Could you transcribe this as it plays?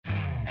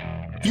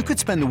You could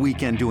spend the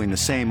weekend doing the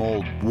same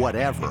old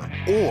whatever,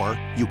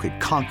 or you could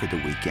conquer the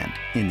weekend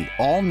in the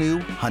all-new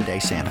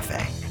Hyundai Santa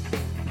Fe.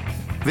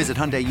 Visit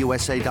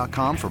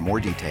HyundaiUSA.com for more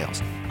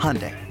details.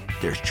 Hyundai,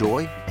 there's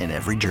joy in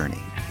every journey.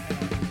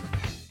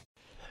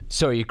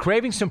 So you're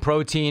craving some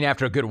protein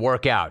after a good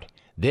workout.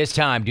 This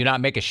time, do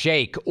not make a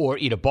shake or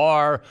eat a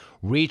bar.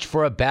 Reach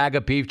for a bag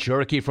of beef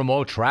jerky from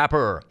Old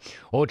Trapper.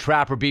 Old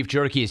Trapper beef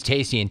jerky is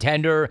tasty and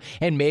tender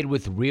and made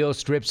with real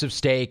strips of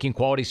steak and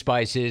quality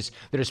spices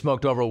that are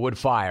smoked over a wood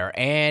fire.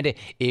 And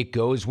it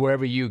goes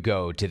wherever you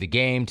go, to the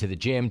game, to the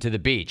gym, to the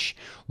beach.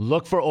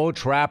 Look for Old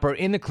Trapper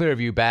in the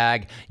Clearview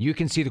bag. You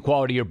can see the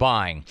quality you're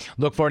buying.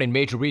 Look for it in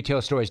major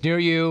retail stores near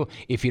you.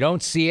 If you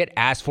don't see it,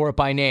 ask for it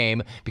by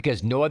name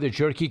because no other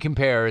jerky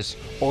compares.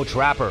 Old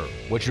Trapper,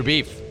 what's your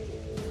beef?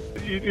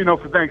 You know,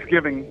 for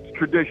Thanksgiving, it's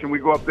tradition. We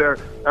go up there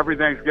every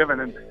Thanksgiving,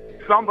 and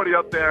somebody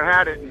up there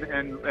had it,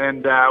 and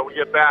we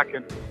get back,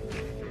 and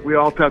we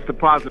all tested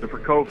positive for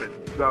COVID.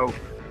 So,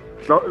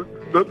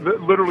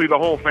 literally the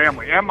whole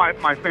family, and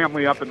my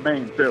family up in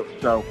Maine, too.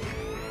 So,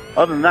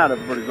 other than that,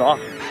 everybody's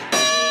awesome.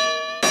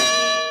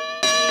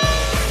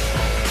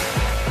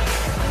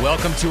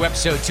 Welcome to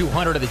episode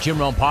 200 of the Jim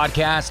Rome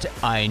Podcast.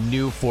 I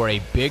knew for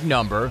a big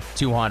number,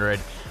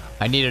 200,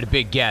 I needed a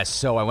big guest,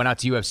 so I went out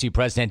to UFC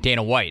President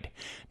Dana White.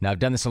 Now, I've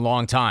done this a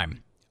long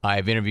time.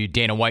 I've interviewed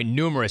Dana White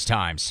numerous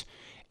times,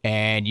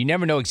 and you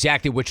never know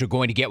exactly what you're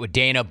going to get with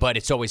Dana, but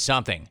it's always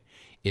something,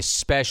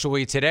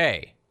 especially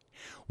today.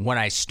 When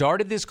I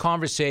started this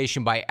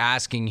conversation by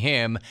asking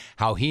him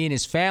how he and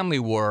his family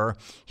were,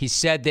 he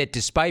said that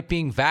despite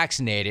being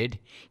vaccinated,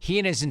 he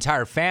and his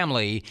entire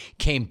family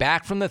came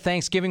back from the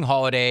Thanksgiving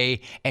holiday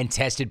and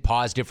tested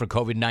positive for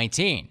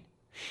COVID-19.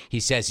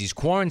 He says he's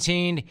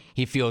quarantined,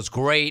 he feels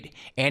great,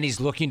 and he's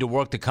looking to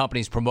work the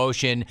company's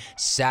promotion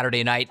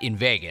Saturday night in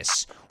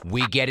Vegas.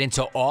 We get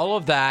into all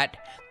of that,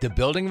 the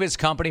building of his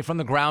company from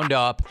the ground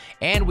up,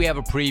 and we have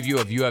a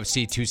preview of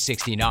UFC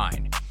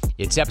 269.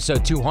 It's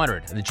episode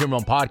 200 of the Jim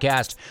Rome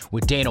Podcast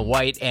with Dana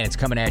White, and it's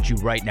coming at you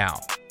right now.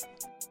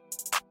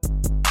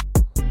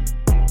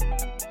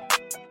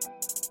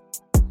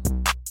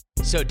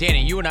 So, Dana,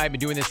 you and I have been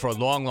doing this for a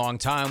long, long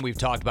time. We've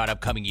talked about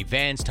upcoming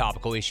events,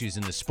 topical issues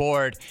in the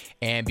sport,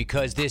 and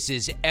because this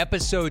is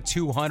episode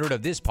 200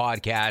 of this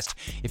podcast,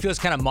 it feels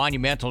kind of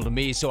monumental to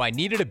me, so I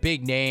needed a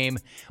big name,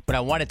 but I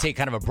want to take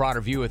kind of a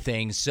broader view of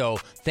things, so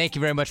thank you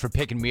very much for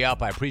picking me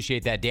up. I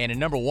appreciate that, Dana.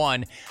 Number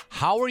one,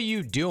 how are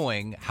you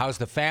doing? How's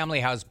the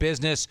family? How's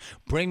business?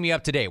 Bring me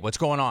up to date. What's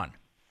going on?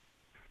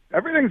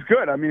 Everything's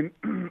good. I mean,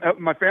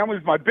 my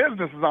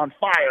business is on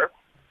fire.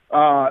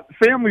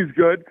 Family's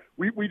good.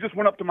 We just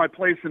went up to my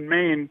place in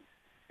Maine,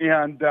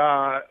 and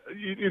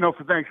you know,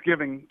 for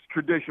Thanksgiving, it's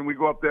tradition. We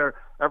go up there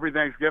every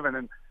Thanksgiving,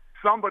 and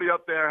somebody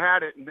up there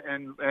had it,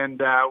 and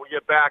we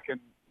get back, and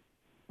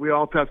we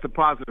all tested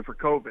positive for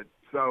COVID.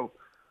 So,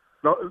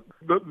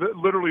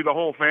 literally the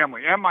whole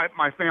family, and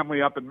my family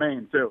up in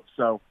Maine too.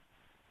 So,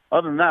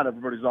 other than that,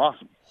 everybody's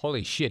awesome.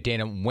 Holy shit,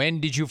 Dana!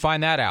 When did you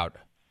find that out?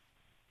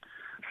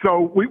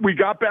 So we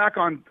got back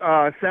on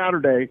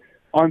Saturday.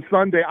 On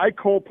Sunday, I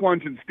cold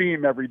plunge in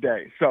steam every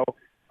day. So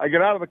I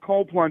get out of the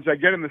cold plunge, I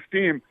get in the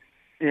steam,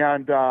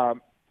 and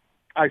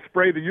I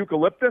spray the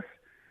eucalyptus,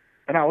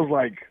 and I was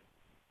like,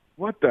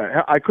 what the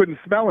hell? I couldn't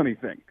smell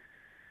anything.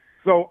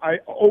 So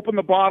I open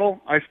the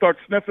bottle, I start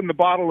sniffing the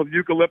bottle of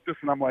eucalyptus,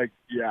 and I'm like,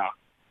 yeah,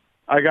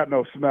 I got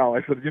no smell.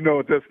 I said, you know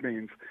what this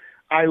means.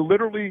 I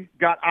literally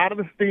got out of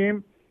the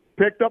steam,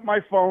 picked up my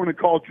phone, and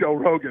called Joe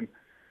Rogan.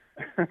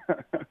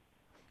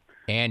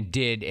 And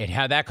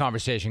how'd that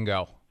conversation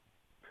go?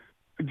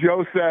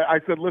 Joe said, I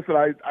said, listen,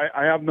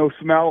 I have no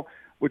smell,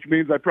 which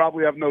means I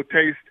probably have no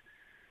taste.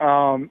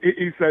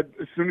 He said,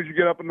 as soon as you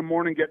get up in the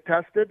morning, get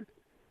tested.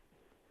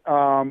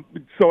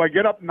 So I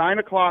get up 9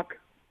 o'clock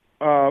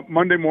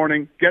Monday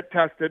morning, get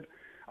tested.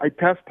 I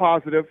test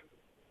positive.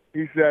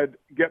 He said,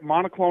 get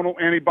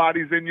monoclonal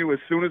antibodies in you as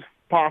soon as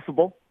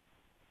possible.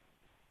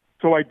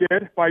 So I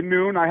did. By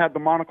noon, I had the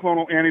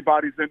monoclonal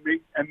antibodies in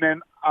me. And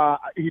then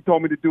he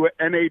told me to do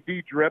an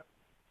NAD drip.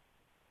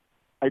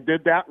 I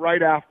did that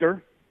right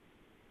after.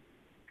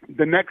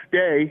 The next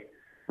day,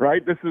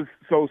 right,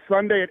 so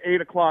Sunday at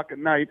 8 o'clock at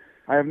night,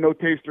 I have no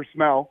taste or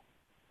smell.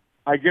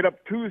 I get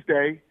up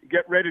Tuesday,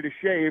 get ready to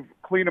shave,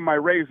 cleaning my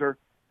razor.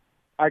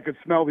 I could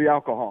smell the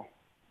alcohol.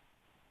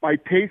 My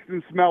taste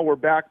and smell were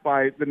back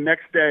by the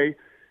next day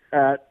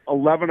at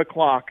 11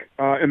 o'clock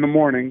in the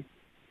morning.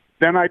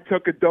 Then I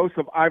took a dose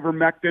of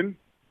ivermectin,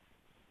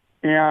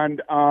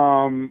 and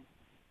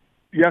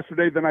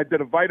yesterday then I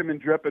did a vitamin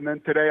drip, and then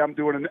today I'm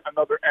doing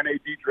another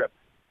NAD drip.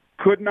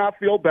 Could not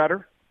feel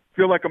better.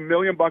 Feel like $1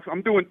 million.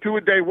 I'm doing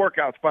 2-a-day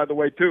workouts, by the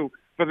way, too,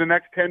 for the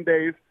next 10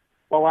 days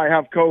while I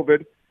have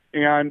COVID,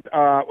 and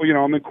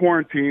I'm in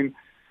quarantine.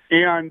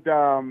 And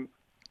I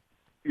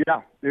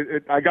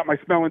got my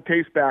smell and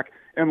taste back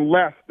in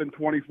less than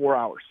 24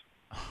 hours.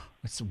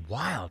 It's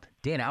wild,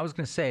 Dan. I was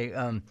going to say,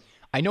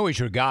 I know he's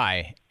your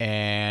guy,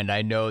 and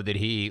I know that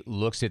he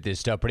looks at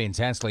this stuff pretty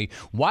intensely.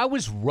 Why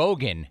was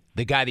Rogan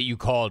the guy that you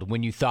called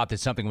when you thought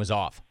that something was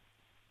off?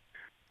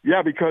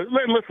 Yeah, because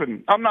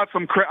listen, I'm not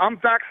I'm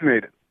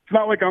vaccinated. It's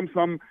not like I'm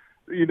some,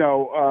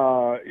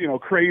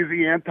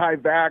 crazy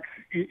anti-vax,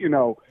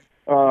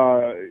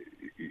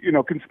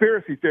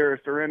 conspiracy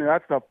theorist or any of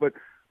that stuff. But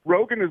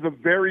Rogan is a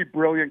very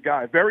brilliant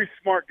guy, very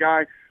smart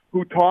guy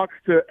who talks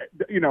to,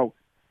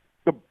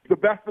 the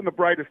best and the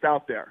brightest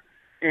out there.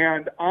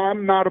 And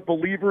I'm not a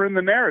believer in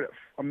the narrative.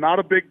 I'm not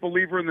a big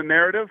believer in the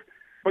narrative.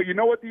 But you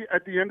know what?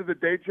 At the end of the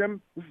day, Jim,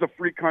 this is a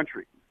free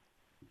country.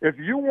 If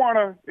you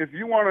wanna,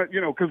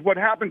 because what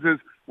happens is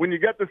when you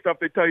get this stuff,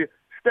 they tell you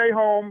stay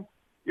home,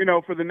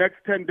 for the next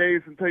 10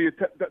 days until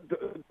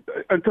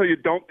you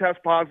don't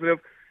test positive.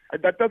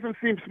 That doesn't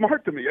seem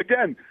smart to me.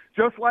 Again,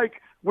 just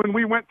like when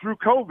we went through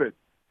COVID,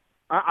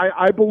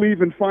 I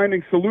believe in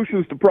finding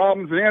solutions to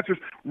problems and answers.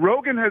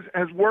 Rogan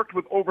has worked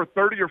with over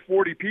 30 or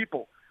 40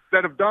 people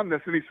that have done this,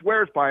 and he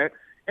swears by it.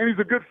 And he's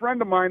a good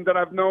friend of mine that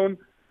I've known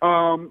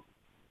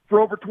for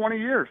over 20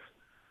 years.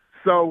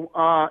 So,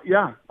 I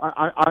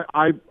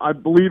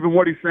believe in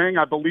what he's saying.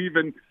 I believe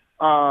in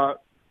how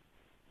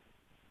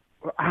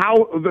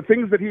the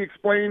things that he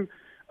explained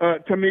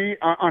to me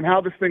on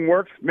how this thing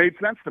works made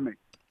sense to me.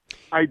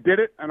 I did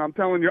it, and I'm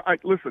telling you,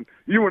 listen,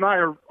 you and I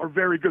are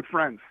very good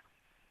friends.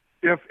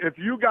 If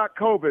you got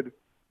COVID,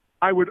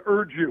 I would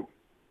urge you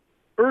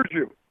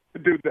to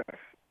do this.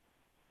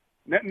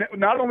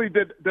 Not only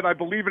did I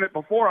believe in it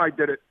before I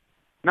did it,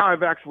 now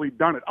I've actually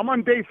done it. I'm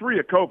on day 3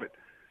 of COVID.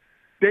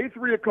 Day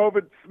 3 of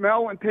COVID,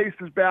 smell and taste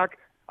is back.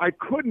 I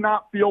could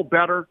not feel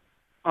better,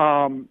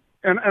 and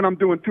I'm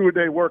doing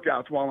 2-a-day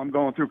workouts while I'm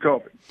going through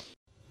COVID.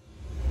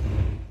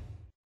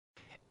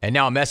 And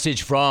now a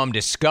message from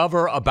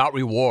Discover about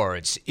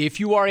rewards. If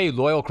you are a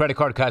loyal credit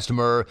card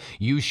customer,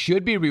 you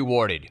should be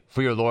rewarded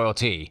for your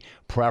loyalty,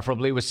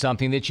 preferably with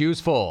something that's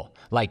useful,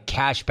 like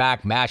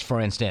Cashback Match, for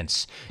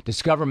instance.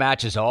 Discover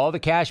matches all the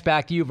cash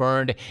back you've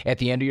earned at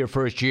the end of your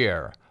first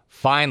year.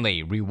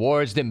 Finally,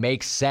 rewards that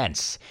make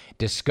sense.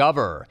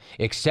 Discover.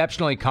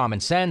 Exceptionally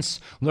common sense.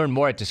 Learn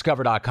more at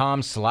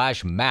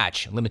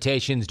discover.com/match.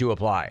 Limitations do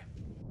apply.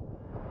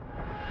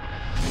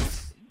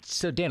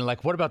 So, Dan,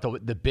 what about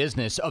the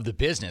business of the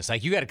business?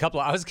 You got a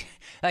couple I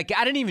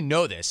didn't even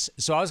know this.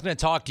 So I was going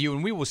to talk to you,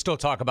 and we will still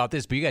talk about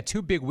this, but you got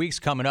 2 big weeks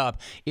coming up.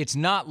 It's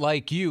not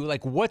like you.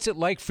 What's it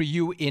like for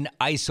you in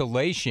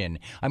isolation?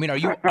 I mean, are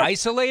you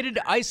isolated?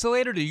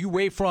 Or do you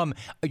away from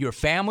your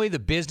family, the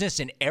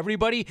business, and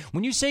everybody?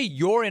 When you say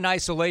you're in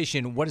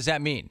isolation, what does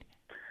that mean?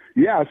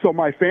 Yeah, so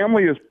my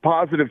family is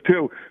positive,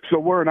 too. So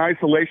we're in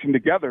isolation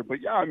together.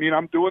 But, yeah, I mean,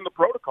 I'm doing the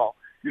protocol.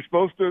 You're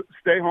supposed to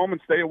stay home and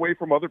stay away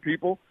from other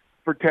people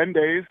for 10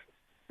 days.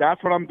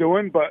 That's what I'm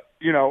doing. But,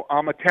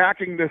 I'm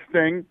attacking this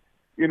thing,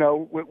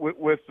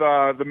 with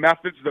the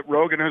methods that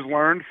Rogan has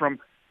learned from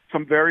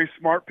some very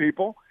smart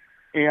people.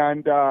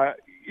 And,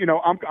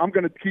 I'm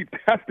going to keep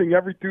testing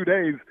every 2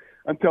 days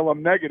until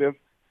I'm negative.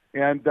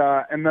 And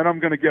then I'm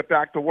going to get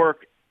back to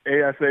work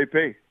ASAP.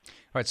 All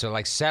right. So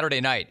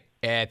Saturday night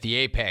at the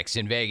Apex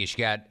in Vegas,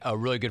 you got a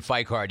really good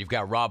fight card. You've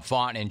got Rob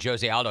Font and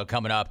Jose Aldo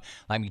coming up.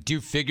 Do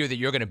you figure that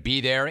you're going to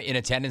be there in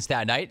attendance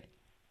that night?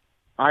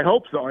 I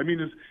hope so. I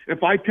mean,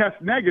 if I test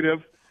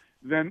negative,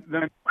 then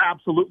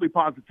absolutely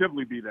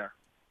positively be there.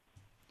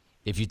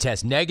 If you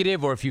test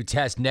negative, or if you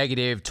test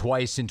negative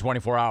twice in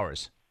 24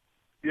 hours?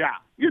 Yeah.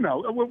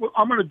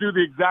 I'm going to do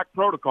the exact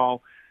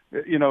protocol,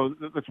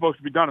 that's supposed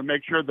to be done and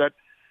make sure that,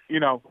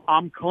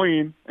 I'm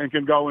clean and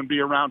can go and be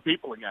around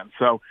people again.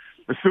 So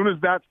as soon as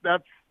that's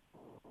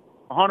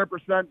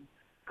 100%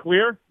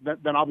 clear,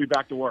 then I'll be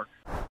back to work.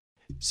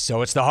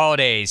 So it's the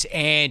holidays,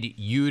 and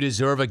you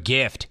deserve a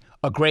gift.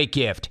 A great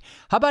gift.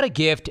 How about a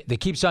gift that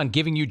keeps on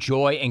giving you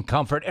joy and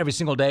comfort every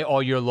single day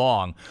all year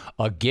long?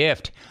 A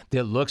gift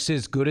that looks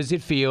as good as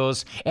it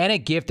feels, and a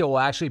gift that will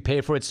actually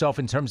pay for itself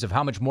in terms of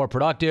how much more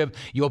productive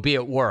you'll be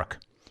at work.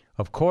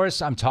 Of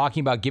course, I'm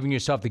talking about giving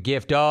yourself the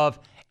gift of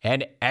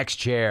an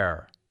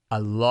X-Chair. I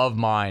love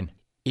mine.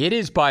 It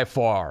is by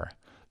far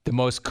the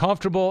most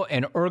comfortable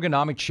and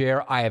ergonomic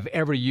chair I have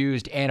ever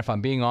used, and if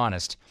I'm being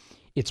honest,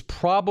 it's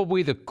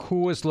probably the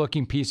coolest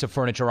looking piece of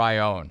furniture I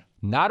own.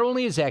 Not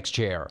only is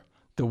X-Chair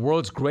the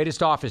world's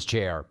greatest office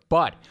chair,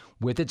 but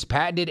with its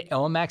patented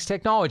LMAX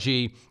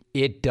technology,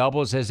 it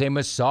doubles as a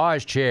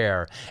massage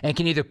chair and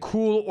can either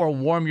cool or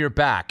warm your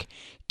back.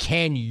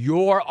 Can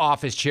your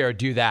office chair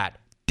do that?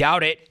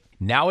 Doubt it.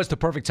 Now is the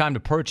perfect time to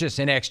purchase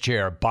an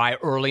X-Chair. Buy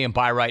early and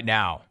buy right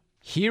now.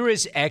 Here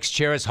is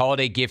X-Chair's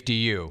holiday gift to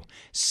you.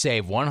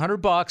 Save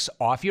 $100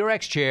 off your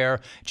X-Chair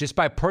just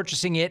by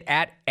purchasing it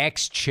at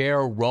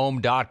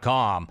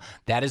xchairrome.com.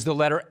 That is the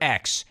letter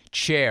X,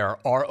 chair,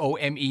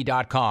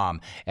 ROME.com.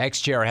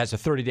 X-Chair has a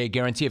 30-day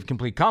guarantee of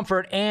complete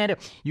comfort, and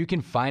you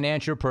can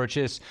finance your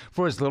purchase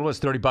for as little as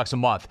 $30 a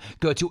month.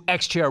 Go to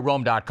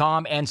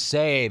xchairrome.com and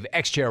save.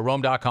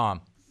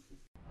 xchairrome.com.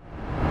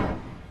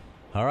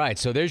 All right,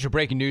 so there's your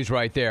breaking news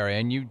right there,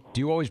 and you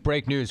do always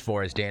break news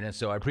for us, Dana,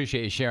 so I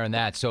appreciate you sharing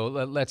that. So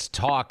let's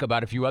talk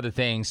about a few other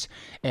things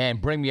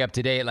and bring me up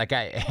to date.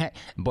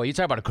 Boy, you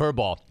talk about a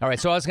curveball. All right,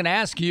 so I was going to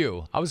ask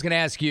you,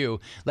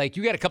 like,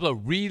 you got a couple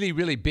of really,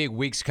 really big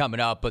weeks coming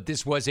up, but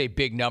this was a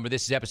big number.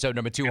 This is episode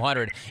number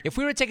 200. If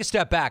we were to take a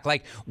step back,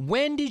 like,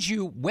 when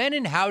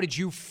and how did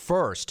you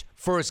first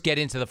get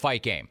into the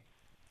fight game?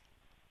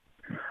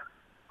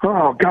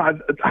 Oh,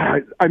 God.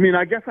 I mean,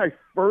 I guess I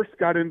first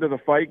got into the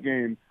fight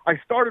game. I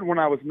started when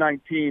I was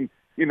 19,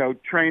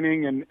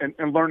 training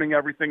and learning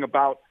everything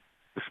about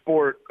the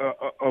sport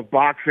of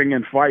boxing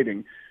and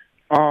fighting.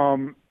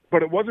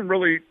 But it wasn't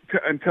really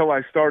until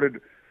I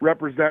started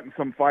representing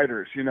some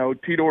fighters,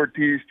 Tito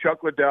Ortiz,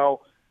 Chuck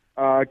Liddell,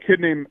 a kid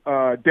named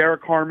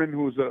Derek Harmon,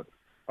 who's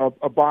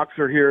a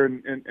boxer here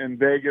in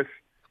Vegas.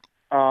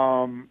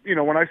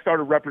 When I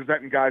started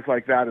representing guys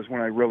like that is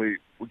when I really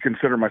would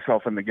consider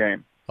myself in the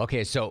game.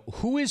 Okay, so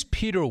who is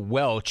Peter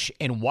Welch,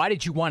 and why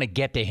did you want to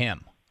get to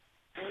him?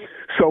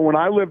 So when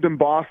I lived in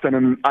Boston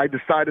and I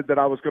decided that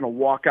I was going to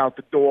walk out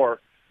the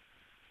door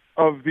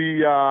of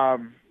the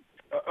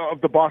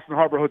Boston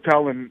Harbor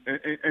Hotel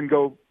and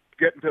go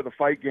get into the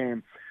fight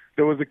game,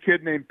 there was a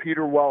kid named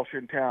Peter Welch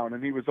in town,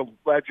 and he was a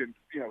legend,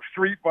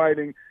 street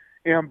fighting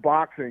and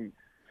boxing.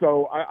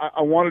 So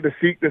I wanted to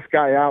seek this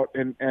guy out,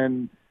 and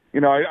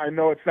I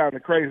know it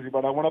sounded crazy,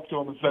 but I went up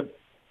to him and said,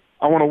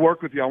 I want to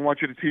work with you. I want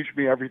you to teach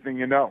me everything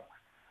you know.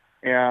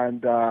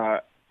 And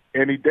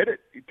he did it.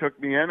 He took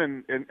me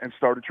in and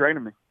started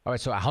training me. All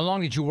right, so how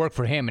long did you work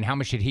for him, and how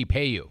much did he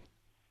pay you?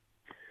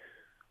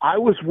 I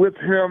was with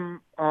him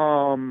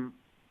for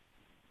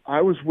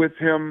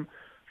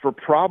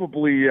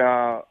probably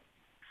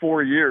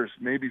 4 years,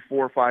 maybe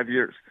 4 or 5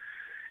 years.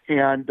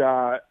 And,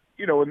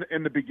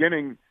 in the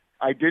beginning,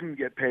 I didn't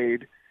get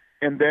paid.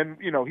 And then,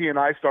 he and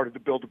I started to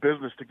build a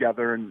business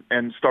together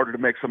and started to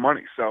make some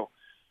money. So,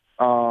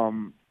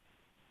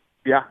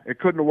 it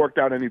couldn't have worked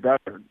out any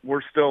better.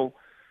 We're still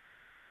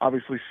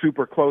obviously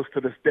super close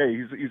to this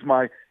day. He's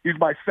my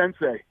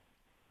sensei.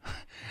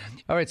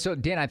 All right, so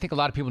Dan, I think a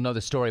lot of people know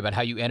the story about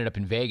how you ended up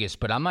in Vegas,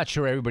 but I'm not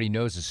sure everybody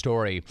knows the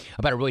story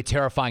about a really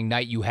terrifying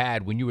night you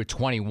had when you were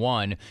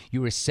 21.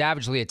 You were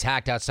savagely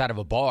attacked outside of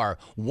a bar.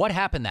 What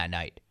happened that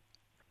night?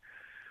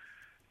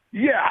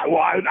 Yeah,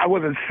 well, I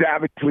wasn't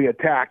savagely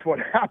attacked. What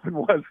happened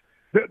was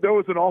there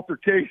was an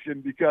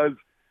altercation because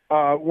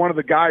one of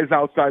the guys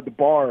outside the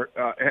bar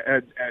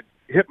had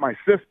hit my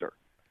sister.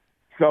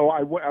 So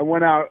I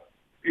went out,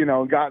 and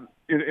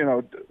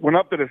went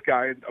up to this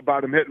guy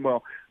about him hitting.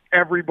 Well,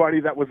 everybody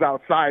that was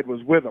outside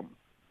was with him.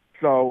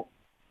 So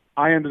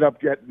I ended up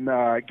getting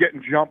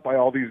jumped by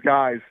all these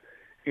guys.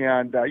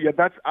 And, I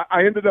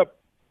ended up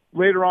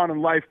later on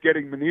in life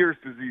getting Meniere's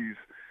disease,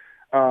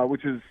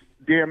 which is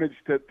damage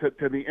to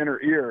the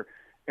inner ear.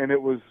 And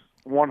it was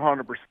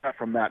 100%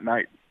 from that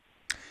night.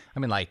 I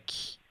mean, like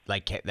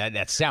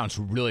that sounds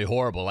really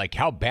horrible. Like,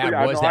 how bad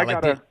was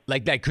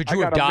that? Could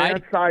you have died? I got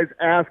a man-sized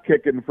ass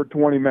kicking for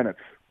 20 minutes.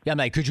 Yeah,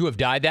 like, could you have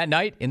died that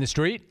night in the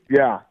street?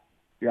 Yeah,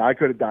 I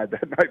could have died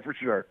that night for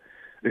sure.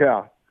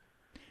 Yeah.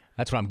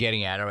 That's what I'm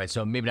getting at. All right,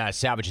 so maybe not a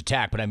savage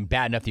attack, but I'm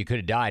bad enough that you could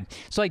have died.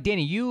 So, like,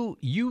 Danny,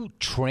 you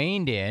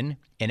trained in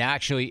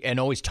and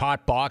always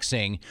taught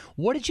boxing.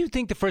 What did you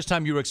think the first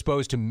time you were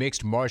exposed to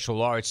mixed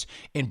martial arts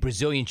in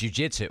Brazilian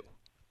Jiu-Jitsu?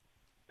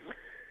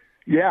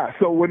 Yeah,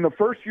 so when the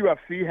first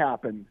UFC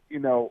happened,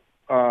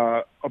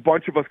 a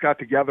bunch of us got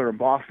together in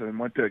Boston and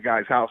went to a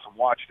guy's house and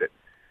watched it.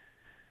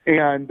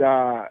 And,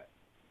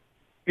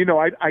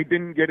 I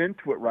didn't get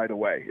into it right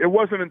away. It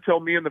wasn't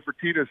until me and the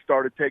Fertittas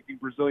started taking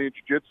Brazilian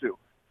Jiu-Jitsu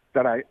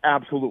that I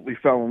absolutely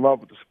fell in love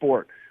with the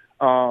sport.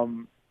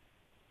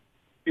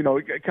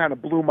 It kind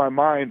of blew my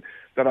mind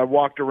that I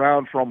walked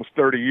around for almost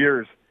 30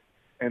 years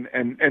and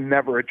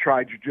never had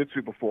tried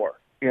Jiu-Jitsu before.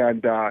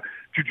 And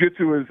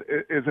Jiu-Jitsu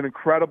is an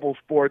incredible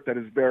sport that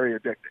is very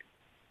addicting.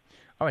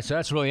 All right, so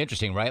that's really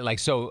interesting, right? Like,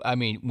 so, I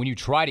mean, when you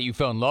tried it, you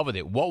fell in love with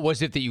it. What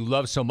was it that you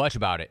loved so much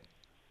about it?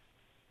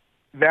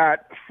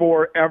 That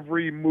for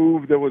every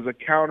move, there was a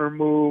counter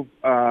move.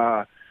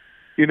 The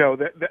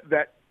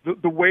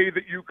way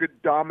that you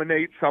could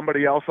dominate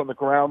somebody else on the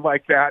ground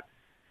like that,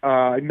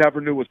 I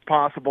never knew was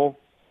possible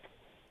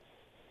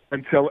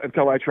until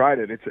I tried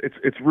it.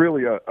 It's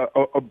really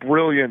a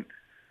brilliant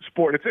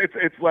sport.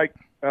 It's like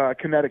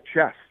kinetic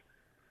chess.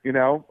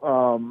 When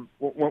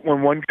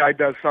one guy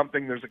does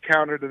something, there's a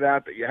counter to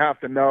that you have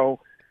to know.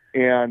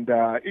 And,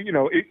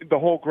 the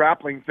whole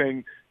grappling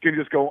thing can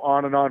just go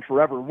on and on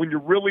forever. When you're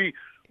really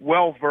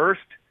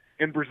well-versed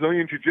in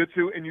Brazilian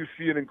Jiu-Jitsu and you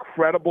see an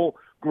incredible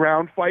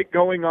ground fight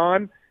going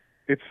on,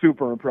 it's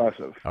super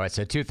impressive. All right,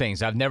 so two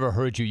things. I've never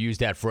heard you use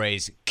that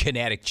phrase,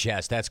 kinetic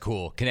chess. That's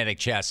cool, kinetic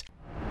chess.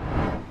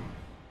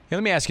 Hey,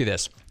 let me ask you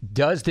this.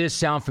 Does this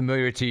sound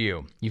familiar to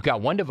you? You've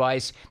got one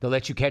device that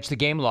lets you catch the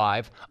game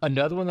live,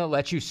 another one that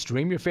lets you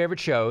stream your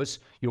favorite shows,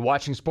 you're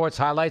watching sports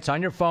highlights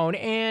on your phone,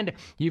 and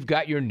you've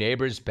got your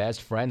neighbor's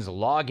best friend's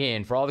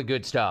login for all the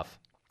good stuff.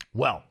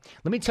 Well,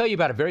 let me tell you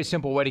about a very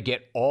simple way to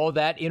get all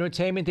that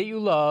entertainment that you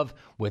love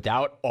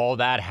without all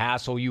that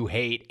hassle you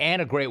hate, and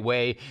a great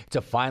way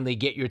to finally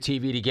get your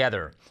TV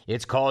together.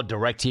 It's called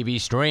DirecTV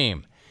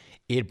Stream.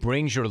 It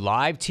brings your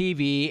live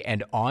TV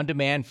and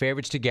on-demand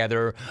favorites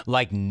together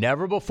like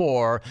never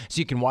before, so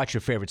you can watch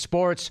your favorite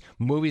sports,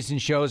 movies,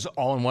 and shows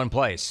all in one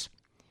place.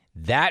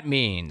 That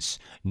means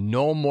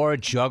no more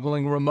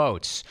juggling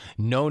remotes,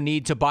 no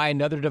need to buy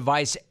another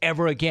device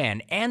ever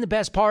again, and the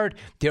best part,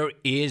 there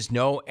is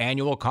no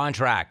annual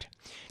contract.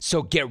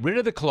 So get rid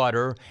of the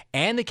clutter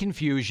and the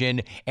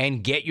confusion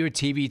and get your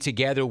TV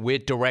together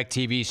with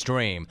DirecTV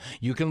Stream.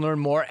 You can learn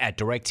more at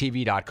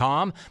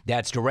directtv.com.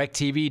 That's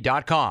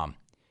directtv.com.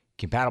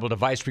 Compatible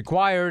device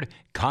required.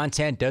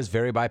 Content does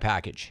vary by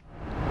package.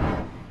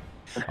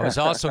 I was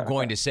also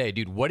going to say,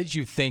 dude, what did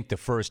you think the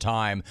first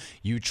time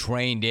you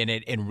trained in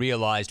it and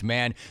realized,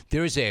 man,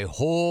 there's a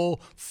whole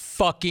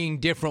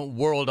fucking different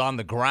world on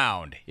the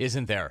ground,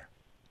 isn't there?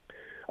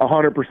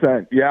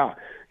 100%, yeah.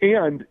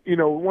 And, you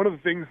know, one of the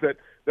things that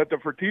the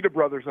Fertitta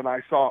brothers and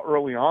I saw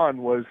early on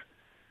was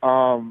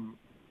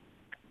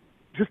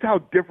just how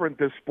different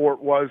this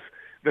sport was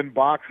than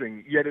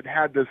boxing, yet it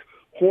had this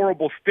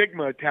horrible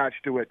stigma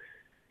attached to it.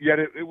 Yet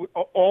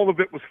all of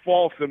it was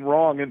false and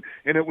wrong, and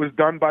it was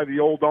done by the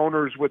old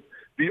owners with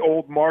the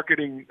old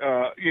marketing,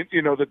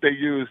 that they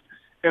used.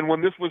 And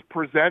when this was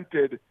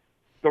presented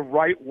the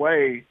right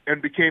way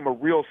and became a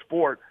real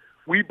sport,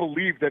 we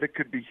believed that it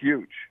could be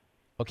huge.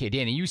 Okay,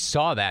 Danny, you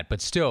saw that, but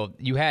still,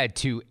 you had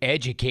to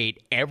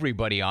educate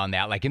everybody on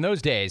that. Like in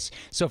those days,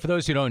 so for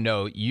those who don't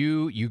know,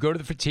 you go to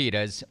the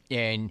Fertittas,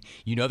 and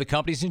you know the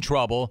company's in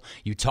trouble.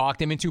 You talk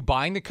them into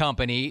buying the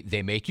company.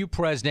 They make you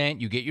president.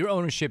 You get your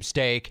ownership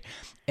stake.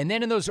 And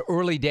then in those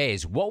early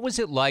days, what was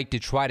it like to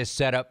try to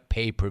set up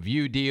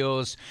pay-per-view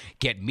deals,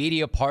 get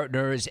media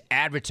partners,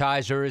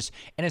 advertisers,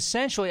 and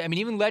essentially,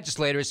 even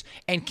legislators,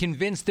 and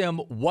convince them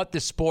what the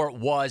sport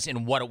was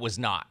and what it was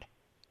not?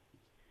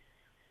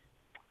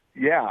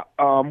 Yeah.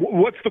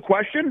 What's the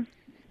question?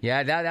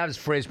 Yeah, that was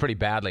phrased pretty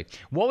badly.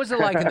 What was it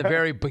like in the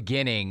very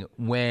beginning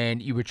when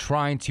you were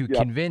trying to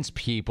convince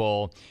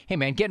people, hey,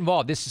 man, get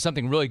involved. This is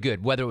something really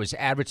good, whether it was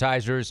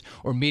advertisers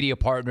or media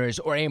partners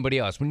or anybody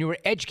else, when you were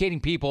educating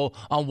people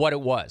on what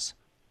it was?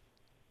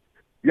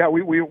 Yeah,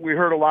 we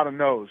heard a lot of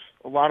no's.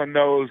 A lot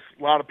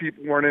of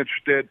people weren't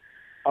interested.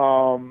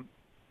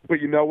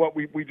 But you know what?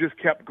 We just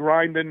kept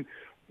grinding.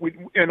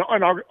 And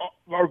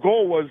our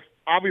goal was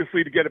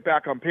obviously to get it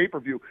back on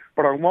pay-per-view,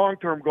 but our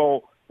long-term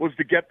goal was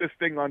to get this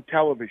thing on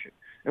television.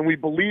 And we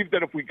believed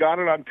that if we got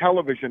it on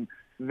television,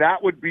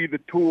 that would be the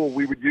tool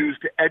we would use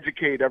to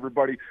educate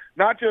everybody,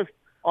 not just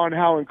on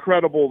how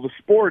incredible the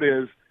sport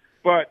is,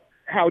 but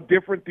how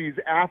different these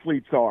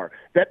athletes are,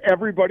 that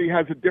everybody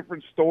has a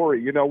different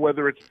story,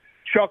 whether it's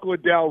Chuck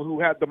Liddell, who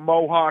had the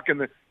mohawk and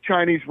the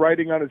Chinese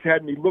writing on his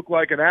head and he looked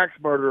like an axe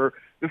murderer.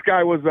 This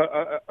guy was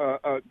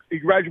he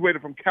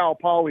graduated from Cal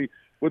Poly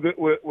with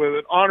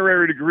an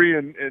honorary degree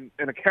in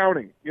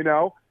accounting,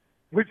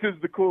 which is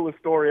the coolest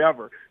story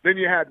ever. Then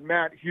you had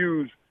Matt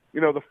Hughes,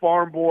 the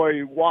farm boy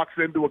who walks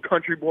into a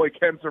country boy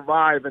can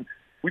survive. And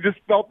we just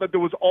felt that there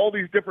was all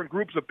these different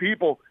groups of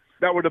people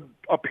that would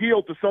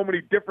appeal to so many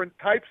different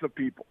types of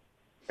people.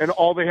 And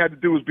all they had to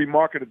do was be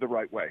marketed the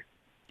right way.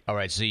 All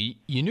right, so you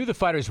knew the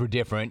fighters were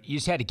different. You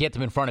just had to get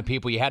them in front of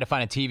people. You had to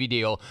find a TV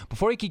deal.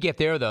 Before you could get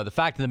there, though, the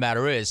fact of the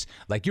matter is,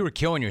 you were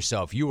killing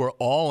yourself. You were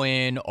all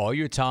in, all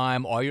your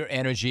time, all your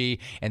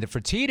energy, and the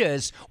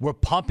Fertittas were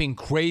pumping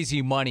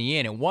crazy money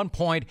in. At one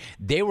point,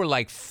 they were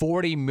like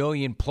 $40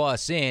 million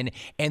plus in,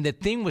 and the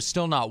thing was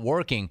still not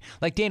working.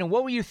 Dana,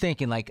 what were you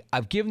thinking?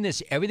 I've given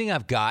this everything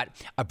I've got.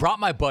 I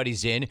brought my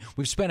buddies in.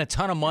 We've spent a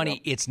ton of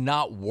money. It's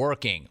not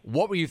working.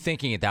 What were you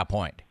thinking at that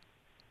point?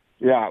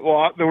 Yeah,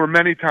 well, there were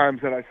many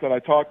times that I said I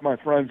talked my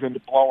friends into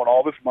blowing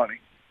all this money,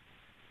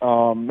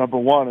 number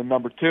one. And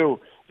number two,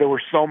 there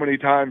were so many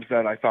times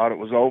that I thought it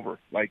was over.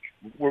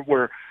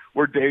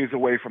 We're days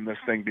away from this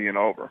thing being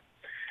over.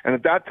 And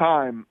at that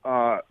time,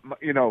 my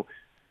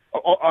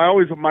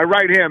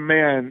right-hand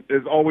man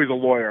is always a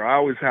lawyer. I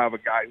always have a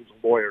guy who's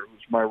a lawyer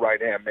who's my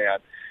right-hand man.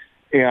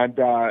 And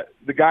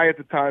the guy at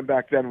the time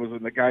back then was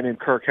a guy named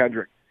Kirk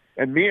Hendrick.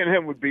 And me and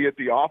him would be at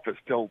the office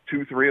till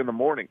 2, 3 in the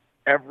morning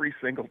every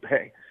single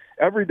day.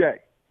 Every day.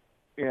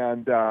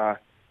 And,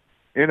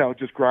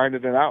 just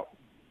grinding it out.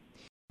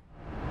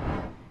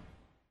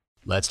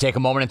 Let's take a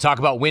moment and talk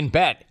about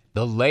WynnBET,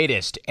 the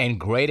latest and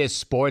greatest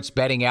sports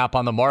betting app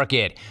on the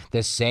market.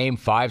 The same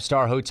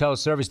 5-star hotel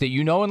service that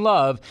you know and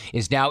love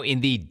is now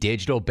in the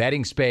digital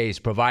betting space,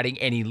 providing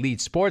an elite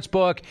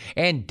sportsbook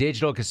and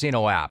digital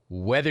casino app.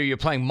 Whether you're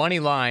playing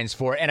money lines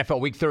for NFL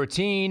Week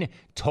 13,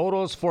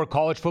 totals for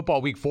college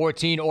football Week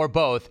 14, or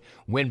both,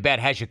 WynnBET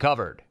has you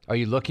covered. Are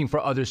you looking for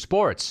other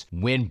sports?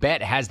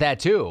 WynnBET has that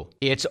too.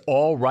 It's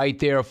all right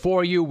there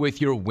for you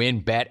with your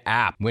WynnBET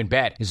app.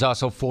 WynnBET is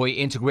also fully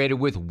integrated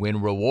with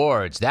Wynn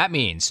Rewards. That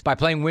means by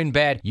playing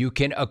WynnBET, you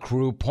can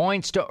accrue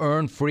points to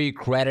earn free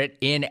credit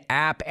in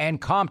app and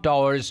comp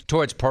dollars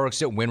towards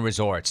perks at Wynn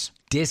Resorts.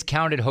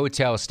 discounted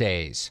hotel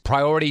stays,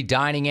 priority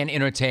dining and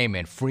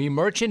entertainment, free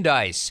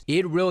merchandise.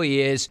 It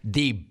really is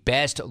the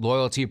best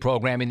loyalty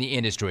program in the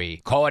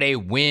industry. Call it a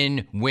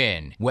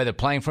win-win. Whether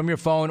playing from your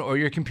phone or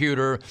your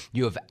computer,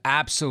 you have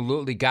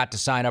absolutely got to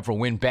sign up for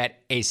WynnBET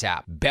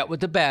ASAP. Bet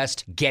with the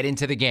best. Get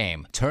into the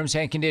game. Terms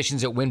and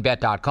conditions at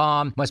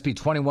wynnbet.com. Must be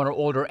 21 or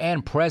older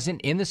and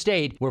present in the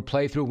state where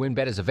playthrough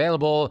WynnBET is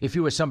available. If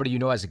you or somebody you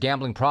know has a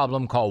gambling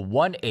problem, call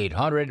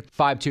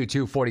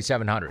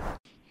 1-800-522-4700.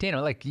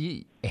 Dana,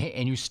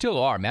 and you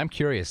still are, man. I'm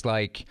curious,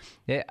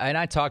 and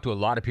I talk to a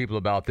lot of people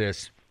about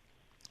this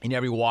in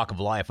every walk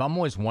of life. I'm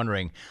always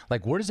wondering,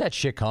 where does that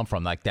shit come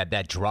from?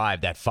 That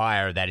drive, that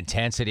fire, that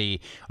intensity.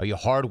 Are you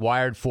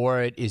hardwired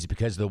for it? Is it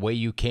because of the way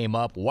you came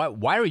up?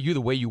 Why are you the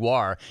way you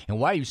are, and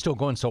why are you still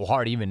going so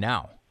hard even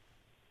now?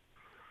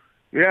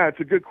 Yeah, it's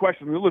a good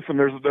question. Listen,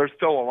 there's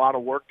still a lot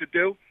of work to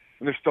do,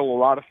 and there's still a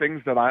lot of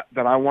things that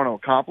I want to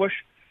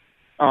accomplish,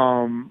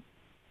 and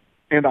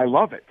I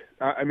love it.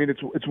 I mean,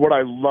 it's what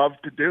I love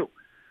to do.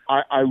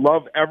 I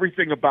love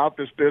everything about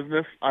this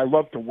business. I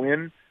love to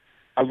win.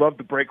 I love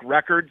to break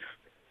records.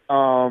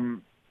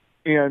 20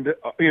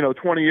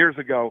 years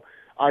ago,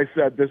 I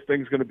said this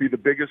thing's going to be the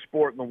biggest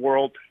sport in the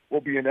world.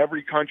 We'll be in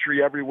every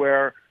country,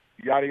 everywhere,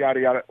 yada, yada,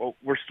 yada. Well,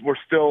 we're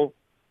still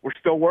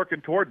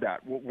working toward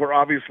that. We're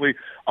obviously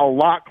a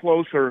lot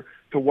closer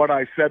to what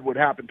I said would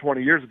happen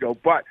 20 years ago.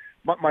 But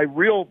my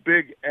real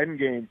big end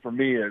game for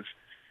me is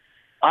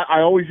I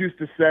always used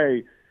to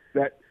say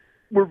that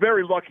we're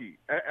very lucky.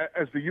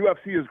 As the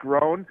UFC has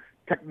grown,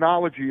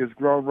 technology has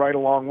grown right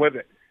along with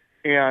it.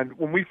 And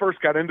when we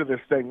first got into this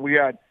thing, we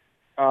had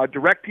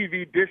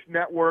DirecTV, Dish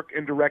Network,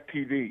 and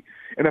DirecTV.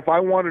 And if I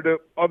wanted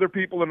other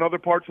people in other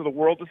parts of the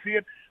world to see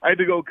it, I had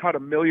to go cut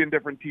 1 million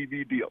different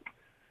TV deals.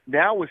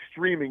 Now with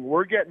streaming,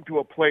 we're getting to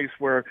a place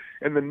where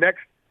in the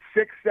next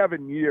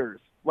 6-7 years,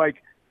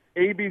 like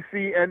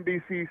ABC,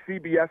 NBC,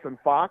 CBS, and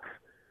Fox,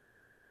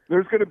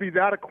 there's going to be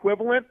that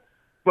equivalent,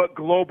 but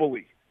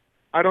globally.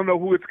 I don't know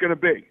who it's going to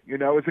be. Is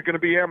it going to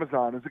be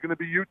Amazon? Is it going to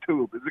be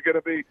YouTube? Is it going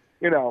to be,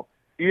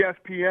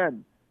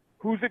 ESPN?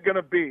 Who's it going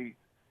to be?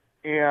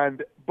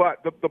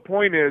 But the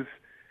point is,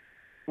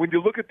 when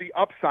you look at the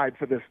upside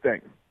for this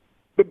thing,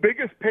 the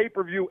biggest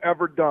pay-per-view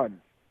ever done,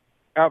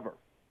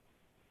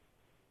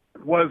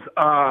 was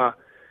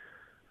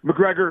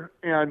McGregor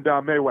and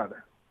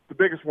Mayweather. The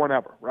biggest one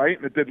ever, right?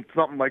 And it did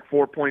something like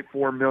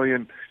 4.4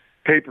 million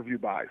pay-per-view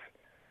buys.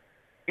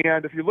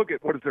 And if you look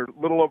at, a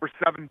little over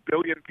 7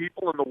 billion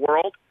people in the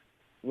world,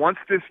 once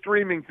this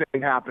streaming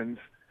thing happens,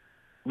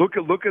 look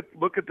at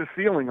the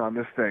ceiling on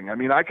this thing. I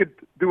mean, I could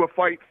do a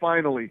fight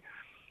finally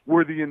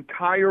where the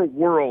entire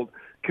world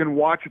can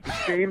watch at the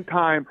same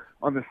time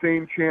on the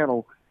same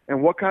channel.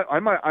 And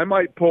I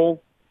might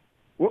pull.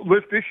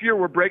 This year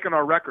we're breaking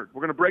our record.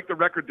 We're going to break the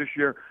record this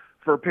year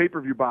for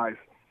pay-per-view buys.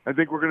 I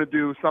think we're going to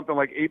do something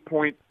like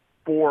 8.4,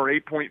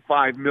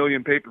 8.5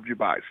 million pay-per-view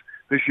buys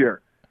this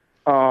year.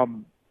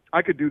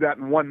 I could do that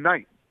in one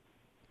night.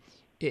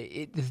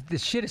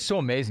 This shit is so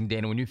amazing,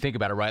 Dana, when you think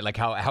about it, right? Like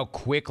how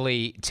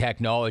quickly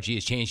technology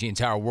has changed the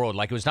entire world.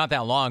 Like it was not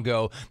that long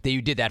ago that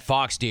you did that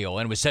Fox deal,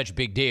 and it was such a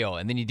big deal.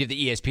 And then you did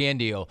the ESPN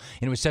deal,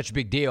 and it was such a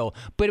big deal.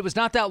 But it was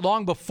not that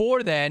long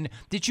before then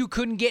that you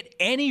couldn't get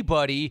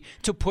anybody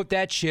to put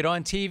that shit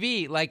on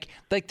TV. Like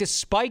the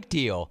Spike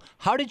deal.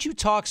 How did you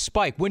talk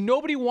Spike? When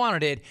nobody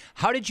wanted it,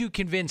 how did you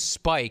convince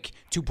Spike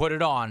to put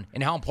it on,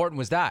 and how important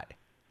was that?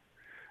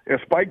 Yeah,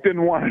 Spike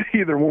didn't want it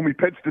either when we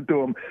pitched it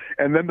to him.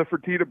 And then the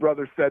Fertitta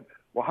brothers said,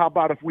 well, how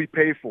about if we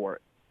pay for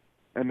it?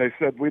 And they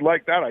said, we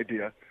like that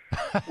idea,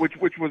 which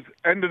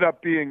ended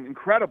up being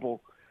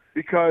incredible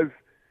because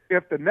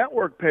if the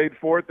network paid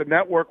for it, the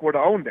network would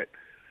have owned it.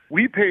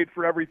 We paid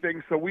for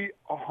everything, so we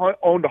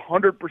owned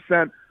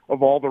 100%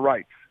 of all the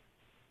rights.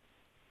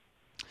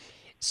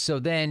 So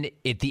then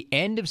at the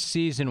end of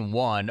season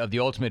 1 of The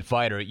Ultimate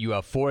Fighter, you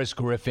have Forrest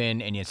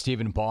Griffin and you have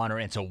Stephen Bonner.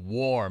 And it's a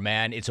war,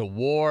 man. It's a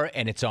war,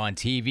 and it's on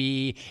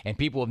TV, and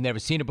people have never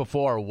seen it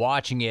before are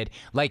watching it.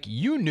 Like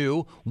you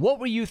knew, what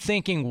were you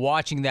thinking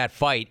watching that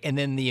fight? And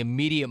then the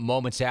immediate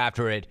moments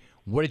after it,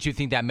 what did you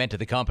think that meant to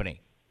the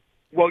company?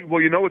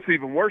 Well, you know what's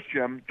even worse,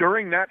 Jim?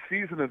 During that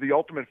season of The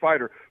Ultimate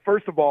Fighter,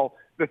 first of all,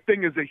 the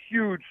thing is a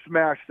huge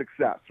smash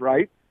success,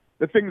 right?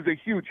 The thing is a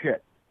huge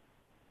hit.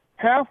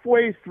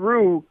 Halfway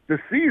through the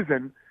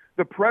season,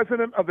 the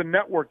president of the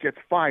network gets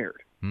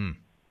fired.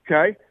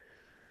 Okay?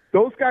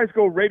 Those guys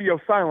go radio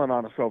silent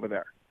on us over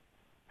there.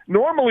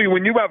 Normally,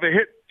 when you have a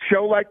hit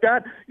show like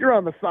that, you're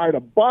on the side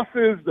of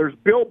buses, there's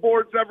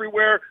billboards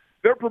everywhere,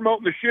 they're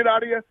promoting the shit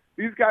out of you.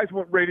 These guys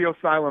went radio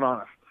silent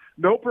on us.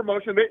 No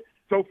promotion.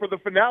 So for the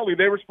finale,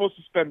 they were supposed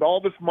to spend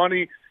all this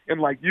money in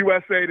like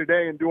USA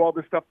Today and do all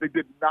this stuff. They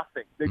did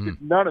nothing. They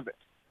did none of it.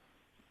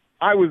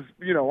 I was,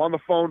 on the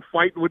phone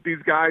fighting with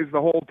these guys the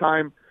whole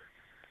time.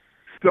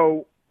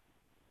 So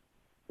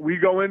we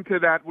go into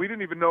that. We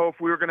didn't even know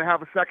if we were going to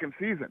have a second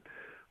season.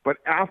 But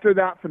after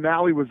that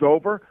finale was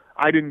over,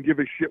 I didn't give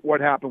a shit what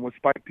happened with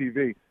Spike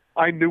TV.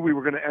 I knew we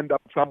were going to end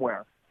up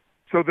somewhere.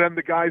 So then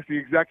the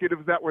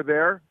executives that were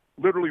there,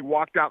 literally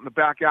walked out in the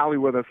back alley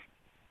with us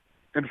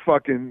and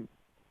fucking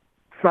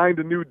signed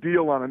a new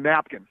deal on a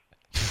napkin.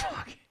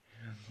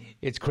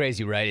 It's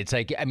crazy, right? It's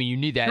like, I mean, you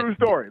need that. True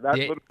story.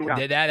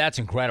 That's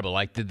incredible.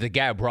 Like, the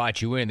guy who brought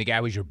you in, the guy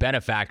who was your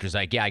benefactor is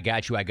like, yeah, I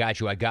got you.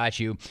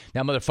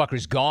 That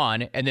motherfucker's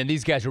gone, and then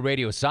these guys are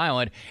radio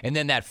silent, and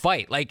then that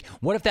fight. Like,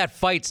 what if that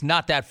fight's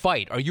not that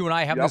fight? Are you and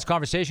I having this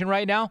conversation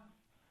right now?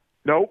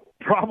 Nope,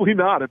 probably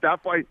not. At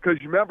that fight,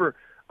 because you remember,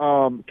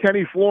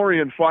 Kenny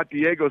Florian fought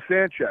Diego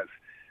Sanchez.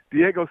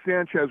 Diego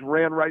Sanchez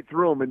ran right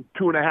through him in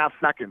 2.5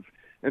 seconds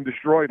and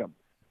destroyed him.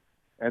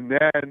 And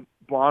then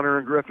Bonner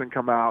and Griffin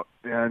come out,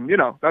 and,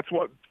 that's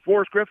what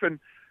Forrest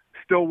Griffin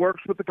still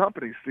works with the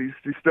company.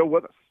 He's still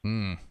with us.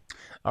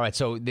 All right,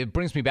 so it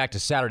brings me back to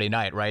Saturday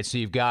night, right? So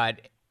you've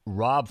got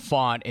Rob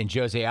Font and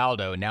Jose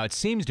Aldo. Now, it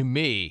seems to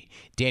me,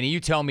 Danny, you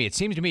tell me, it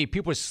seems to me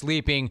people are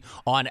sleeping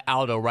on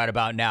Aldo right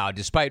about now,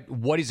 despite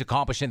what he's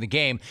accomplished in the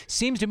game.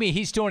 Seems to me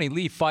he's still an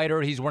elite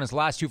fighter. He's won his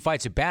last 2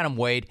 fights at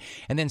bantamweight.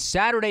 And then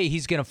Saturday,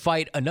 he's going to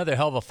fight another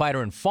hell of a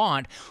fighter in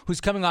Font, who's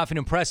coming off an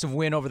impressive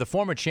win over the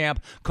former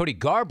champ, Cody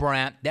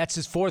Garbrandt. That's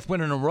his 4th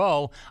win in a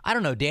row. I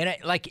don't know, Dana.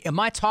 Like, am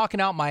I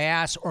talking out my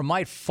ass, or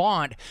might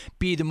Font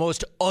be the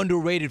most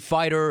underrated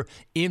fighter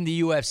in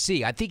the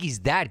UFC? I think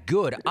he's that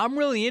good. I'm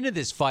really into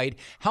this fight.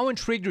 How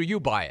intrigued are you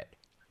by it?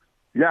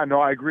 Yeah,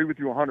 no, I agree with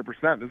you 100%.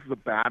 This is a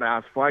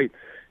badass fight.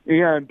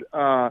 And,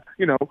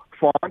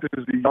 Font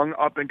is the young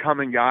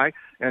up-and-coming guy,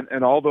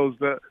 and all those,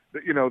 the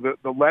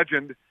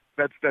legend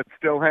that's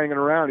still hanging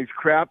around. He's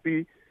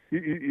crafty,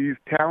 he's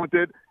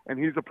talented, and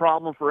he's a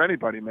problem for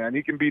anybody, man.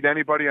 He can beat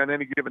anybody on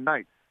any given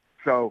night.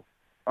 So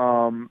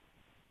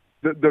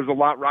there's a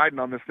lot riding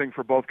on this thing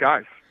for both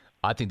guys.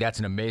 I think that's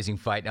an amazing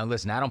fight. Now,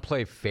 listen, I don't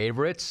play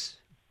favorites,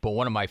 but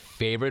one of my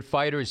favorite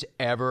fighters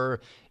ever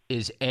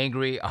is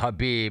Angry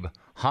Habib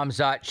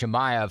Khamzat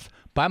Chimaev.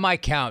 By my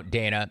count,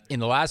 Dana, in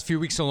the last few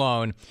weeks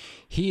alone,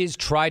 he has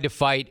tried to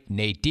fight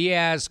Nate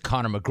Diaz,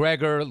 Conor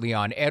McGregor,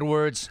 Leon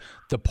Edwards,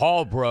 the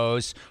Paul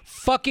Bros,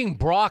 fucking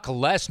Brock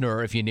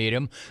Lesnar, if you need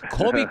him,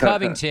 Colby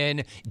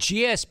Covington,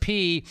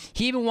 GSP.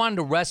 He even wanted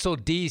to wrestle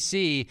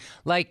DC.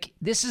 Like,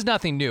 this is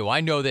nothing new. I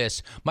know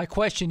this. My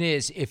question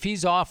is, if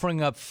he's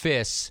offering up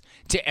fists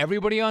to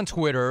everybody on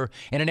Twitter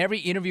and in every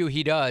interview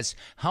he does,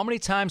 how many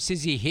times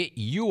does he hit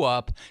you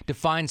up to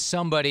find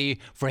somebody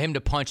for him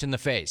to punch in the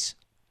face?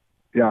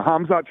 Yeah,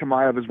 Khamzat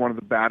Chimaev is one of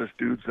the baddest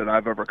dudes that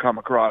I've ever come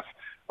across,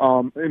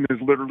 and is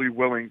literally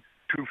willing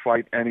to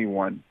fight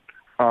anyone,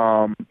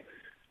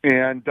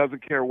 and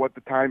doesn't care what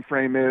the time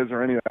frame is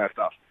or any of that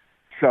stuff.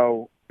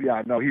 So,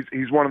 yeah, no,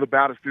 he's one of the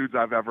baddest dudes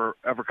I've ever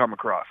come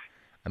across.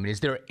 I mean,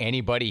 is there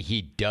anybody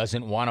he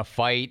doesn't want to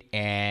fight?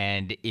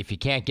 And if you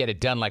can't get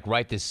it done like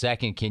right this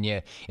second, can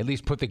you at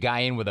least put the guy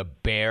in with a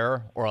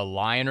bear or a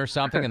lion or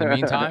something in the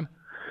meantime?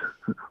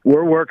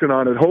 We're working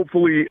on it.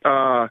 Hopefully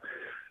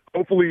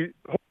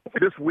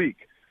this week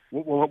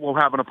we'll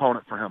have an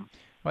opponent for him.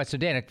 All right, so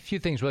Dan, a few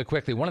things really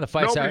quickly. One of the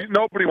fights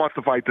nobody wants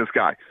to fight this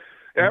guy.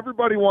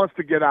 Everybody wants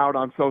to get out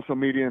on social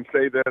media and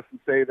say this and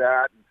say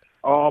that, and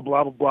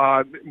blah blah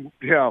blah.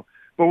 Yeah,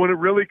 but when it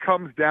really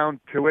comes down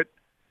to it,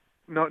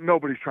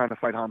 nobody's trying to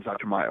fight Khamzat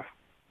Chimaev.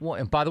 Well,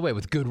 and by the way,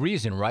 with good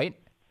reason, right?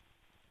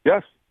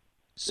 Yes.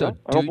 So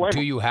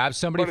do you have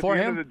somebody for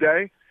him? At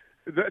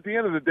the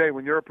end of the day,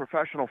 when you're a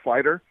professional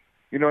fighter,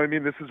 you know what I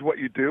mean? This is what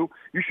you do.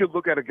 You should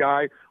look at a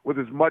guy with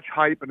as much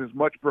hype and as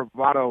much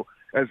bravado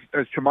as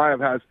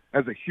Chimaev has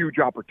as a huge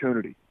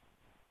opportunity.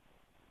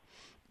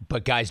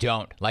 But guys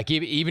don't. Like,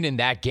 even in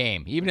that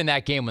game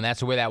when that's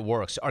the way that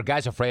works, are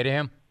guys afraid of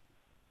him?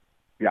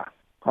 Yeah,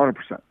 100%.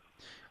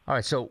 All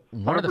right, so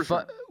one of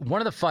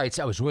the fights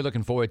I was really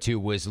looking forward to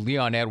was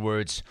Leon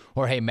Edwards,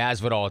 Jorge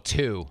Masvidal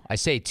 2. I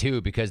say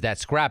 2 because that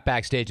scrap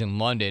backstage in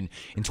London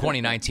in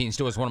 2019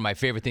 still was one of my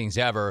favorite things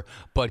ever,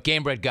 but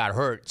Gamebred got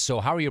hurt. So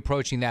how are you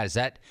approaching that? Is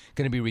that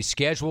going to be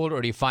rescheduled,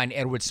 or do you find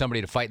Edwards somebody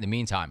to fight in the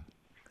meantime?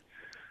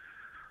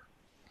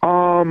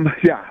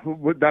 Yeah,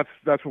 that's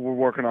what we're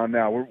working on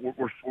now.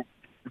 We're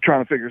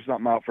trying to figure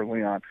something out for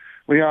Leon.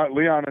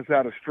 Leon has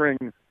had a string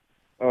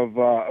of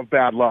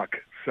bad luck,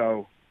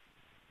 so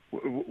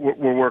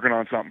we're working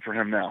on something for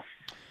him now.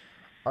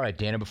 All right,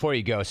 Dana, before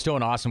you go, still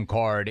an awesome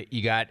card.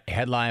 You got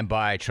headlined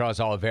by Charles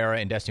Oliveira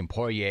and Dustin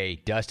Poirier.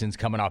 Dustin's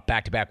coming off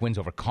back-to-back wins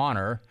over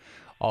Conor.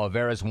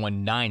 Oliveira's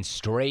won 9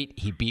 straight.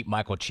 He beat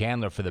Michael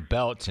Chandler for the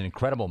belt. It's an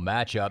incredible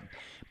matchup.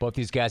 Both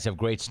these guys have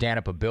great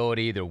stand-up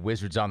ability. They're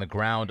wizards on the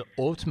ground.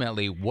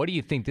 Ultimately, what do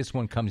you think this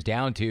one comes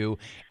down to,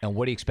 and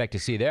what do you expect to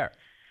see there?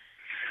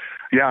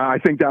 Yeah, I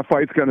think that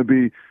fight's going to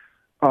be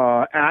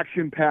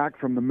action-packed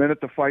from the minute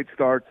the fight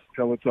starts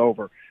till it's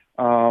over.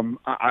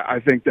 I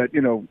think that,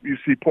 you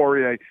see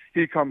Poirier,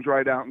 he comes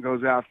right out and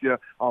goes after you.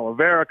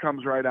 Oliveira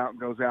comes right out and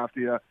goes after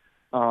you.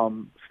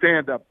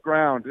 Stand-up,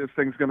 ground, this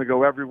thing's going to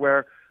go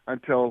everywhere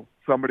until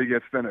somebody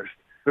gets finished.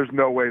 There's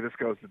no way this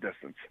goes the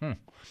distance.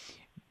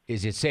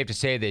 Is it safe to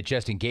say that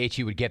Justin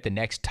Gaethje would get the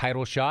next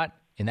title shot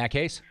in that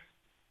case?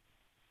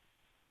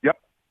 Yep.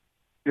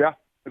 Yeah,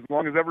 as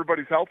long as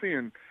everybody's healthy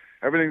and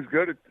everything's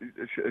good,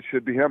 it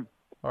should be him.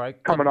 All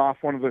right. Coming off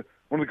one of the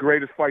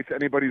greatest fights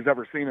anybody's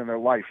ever seen in their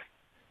life.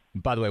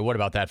 By the way, what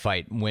about that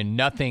fight? When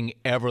nothing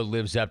ever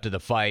lives up to the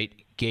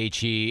fight,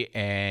 Gaethje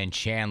and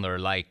Chandler,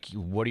 like,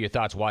 what are your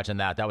thoughts watching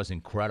that? That was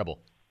incredible.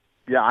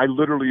 Yeah, I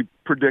literally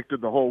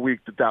predicted the whole week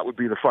that would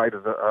be the fight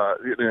of the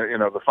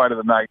the fight of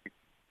the night.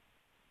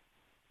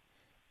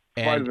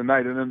 Fight of the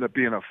night, and ended up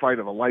being a fight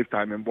of a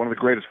lifetime and one of the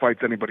greatest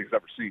fights anybody's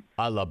ever seen.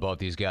 I love both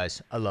these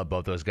guys. I love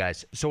both those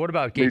guys. So what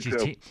about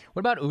Gaethje's what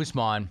about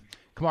Usman?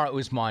 Kamaru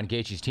Usman,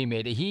 Gaethje's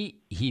teammate,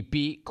 he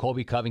beat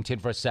Colby Covington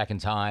for a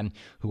second time,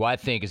 who I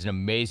think is an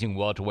amazing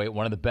welterweight,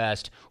 one of the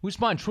best.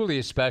 Usman truly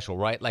is special,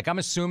 right? Like, I'm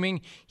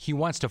assuming he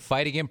wants to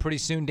fight again pretty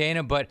soon,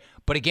 Dana, but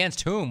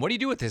against whom? What do you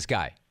do with this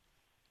guy?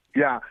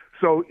 Yeah,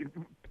 so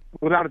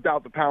without a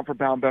doubt, the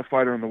pound-for-pound best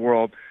fighter in the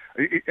world.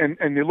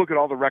 And you look at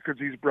all the records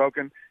he's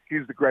broken,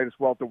 he's the greatest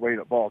welterweight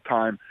of all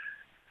time.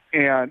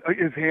 And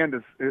his hand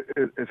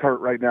is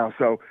hurt right now,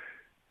 so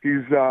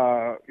he's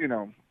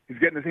he's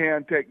getting his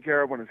hand taken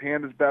care of. When his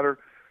hand is better,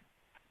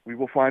 we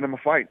will find him a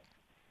fight.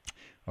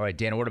 All right,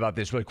 Dana, what about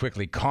this really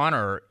quickly?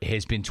 Conor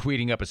has been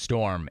tweeting up a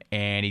storm,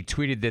 and he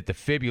tweeted that the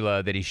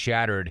fibula that he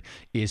shattered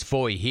is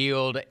fully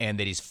healed and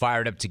that he's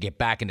fired up to get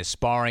back into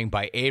sparring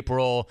by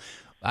April.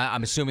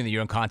 I'm assuming that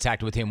you're in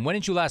contact with him. When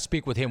did you last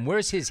speak with him?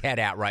 Where's his head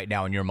at right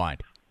now in your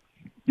mind?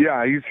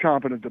 Yeah, he's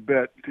chomping at the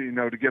bit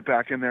to get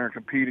back in there and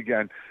compete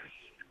again.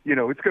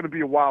 It's going to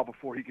be a while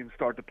before he can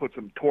start to put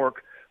some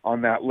torque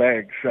on that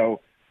leg. So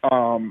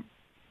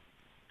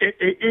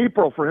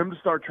April, for him to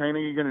start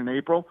training again in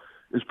April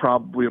is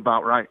probably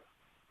about right.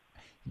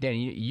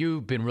 Danny,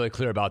 you've been really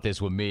clear about this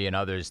with me and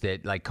others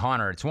that, like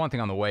Conor, it's one thing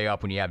on the way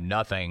up when you have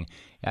nothing.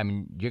 I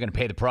mean, you're going to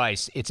pay the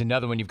price. It's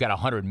another when you've got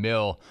 $100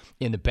 million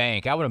in the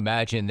bank. I would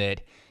imagine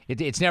that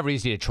it's never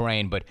easy to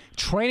train, but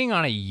training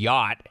on a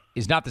yacht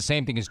is not the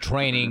same thing as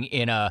training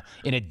in a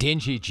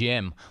dingy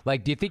gym.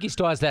 Like, do you think he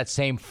still has that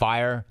same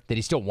fire, that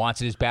he still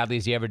wants it as badly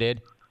as he ever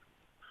did?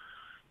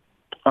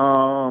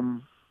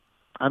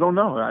 I don't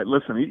know.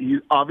 Listen, he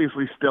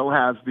obviously still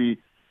has the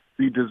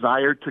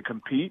desire to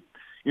compete.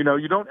 You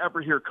don't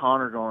ever hear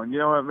Conor going, you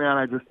know what, man,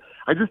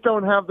 I just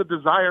don't have the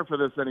desire for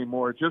this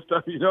anymore. Just,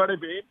 you know what I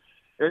mean?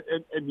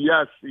 And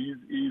yes,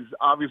 he's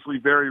obviously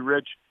very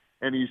rich,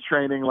 and he's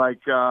training like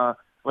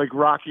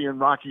Rocky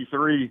and Rocky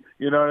III.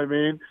 You know what I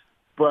mean?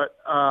 But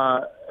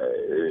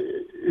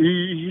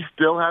he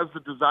still has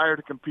the desire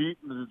to compete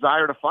and the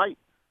desire to fight.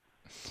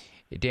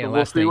 Dan, so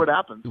we'll see what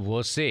happens.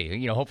 We'll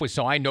see. Hopefully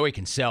so. I know he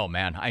can sell,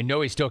 man. I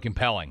know he's still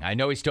compelling. I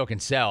know he still can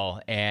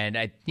sell. And,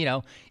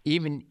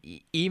 even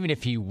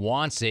if he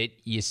wants it,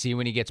 you see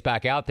when he gets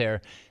back out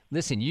there.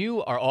 Listen,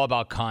 you are all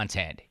about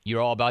content.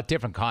 You're all about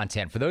different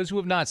content. For those who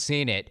have not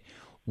seen it,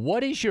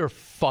 what is your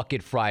Fuck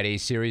It Friday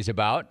series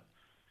about?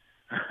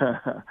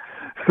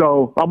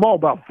 So I'm all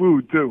about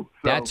food, too.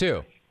 So, that,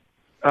 too.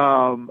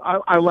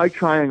 I like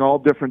trying all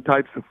different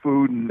types of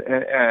food,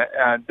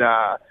 and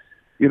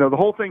the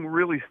whole thing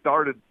really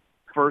started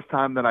first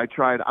time that I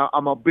tried.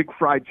 I'm a big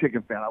fried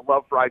chicken fan. I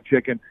love fried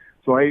chicken.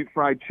 So I ate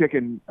fried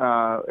chicken,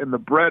 and the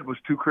bread was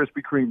 2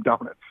 Krispy Kreme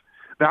donuts.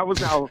 That was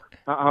how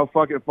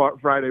Fuck It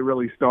Friday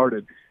really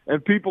started.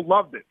 And people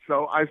loved it.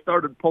 So I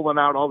started pulling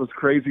out all this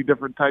crazy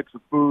different types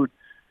of food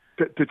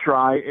to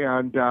try.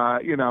 And,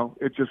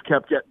 it just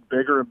kept getting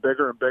bigger and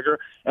bigger and bigger.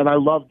 And I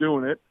love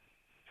doing it.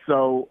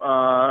 So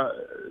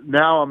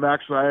now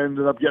I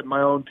ended up getting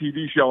my own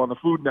TV show on the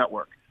Food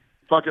Network.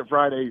 Fuck It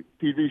Friday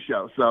TV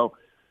show. So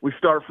we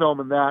start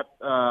filming that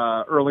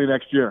early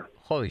next year.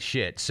 Holy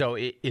shit. So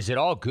is it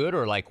all good,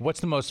 or like what's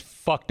the most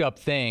fucked up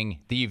thing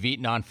that you've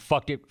eaten on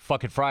Fuck It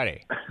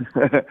Friday?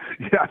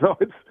 Yeah, no,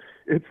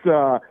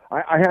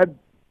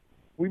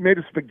 we made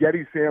a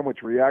spaghetti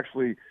sandwich where you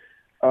actually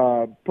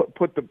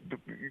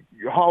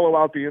you hollow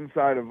out the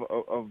inside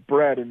of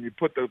bread and you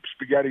put the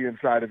spaghetti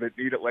inside of it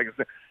and eat it like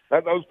a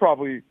that was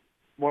probably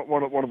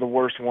one of the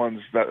worst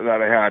ones that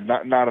I had.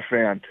 Not a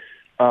fan.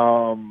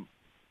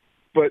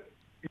 But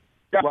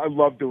yeah, I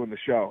love doing the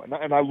show,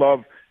 and I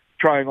love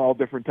trying all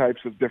different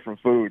types of different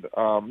food.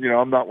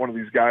 I'm not one of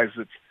these guys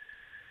that's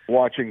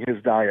watching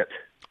his diet.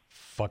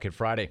 Fuck It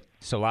Friday.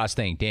 So last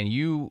thing, Dan,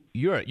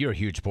 you're a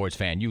huge sports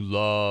fan. You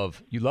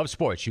love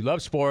sports. You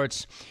love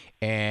sports,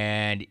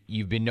 and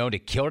you've been known to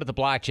kill it at the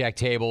blackjack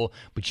table,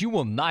 but you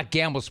will not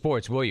gamble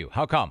sports, will you?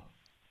 How come?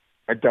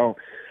 I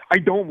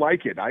don't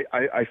like it.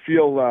 I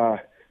feel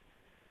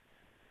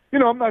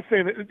I'm not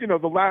saying that,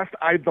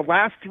 the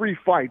last 3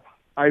 fights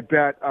I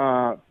bet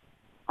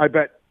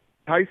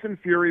Tyson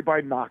Fury by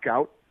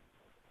knockout.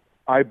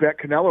 I bet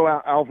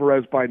Canelo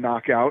Alvarez by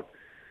knockout,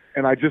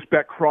 and I just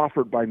bet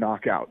Crawford by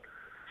knockout.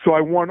 So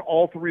I won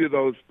all 3 of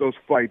those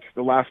fights,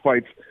 the last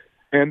fights,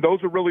 and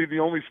those are really the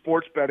only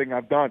sports betting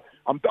I've done.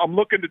 I'm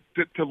looking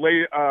to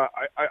lay. I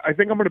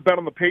think I'm going to bet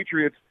on the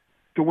Patriots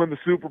to win the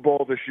Super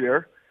Bowl this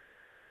year.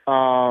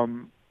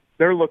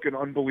 They're looking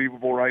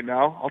unbelievable right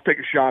now. I'll take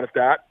a shot at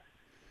that.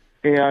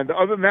 And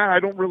other than that, I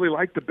don't really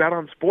like to bet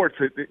on sports.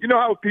 You know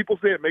how people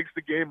say it makes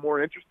the game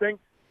more interesting?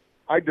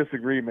 I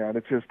disagree, man.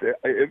 It's just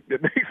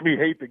it makes me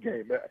hate the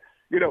game.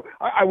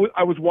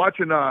 I was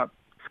watching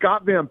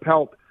Scott Van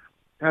Pelt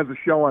has a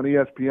show on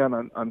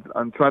ESPN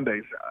on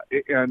Sundays,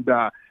 and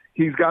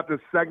he's got this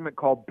segment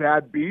called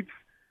Bad Beats,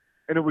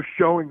 and it was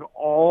showing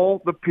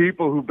all the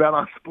people who bet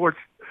on sports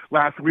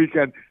last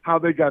weekend how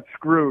they got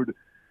screwed.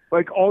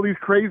 Like, all these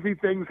crazy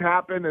things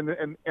happen, and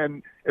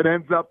it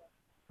ends up,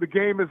 the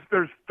game is,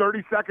 there's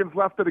 30 seconds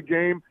left of the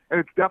game, and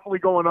it's definitely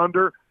going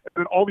under, and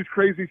then all these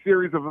crazy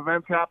series of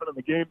events happen, and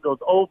the game goes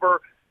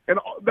over. And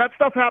that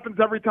stuff happens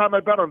every time I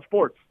bet on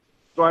sports.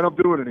 So I don't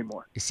do it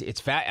anymore. It's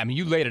fat. I mean,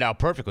 you laid it out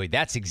perfectly.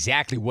 That's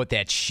exactly what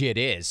that shit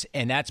is,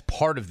 and that's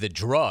part of the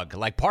drug.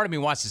 Like, part of me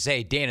wants to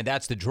say, Dana,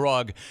 that's the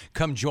drug.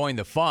 Come join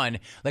the fun.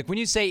 Like, when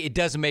you say it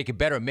doesn't make it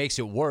better, it makes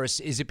it worse,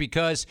 is it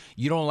because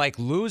you don't like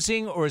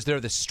losing, or is there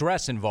the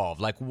stress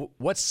involved? Like,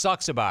 what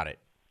sucks about it?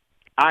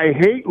 I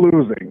hate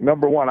losing.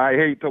 Number one, I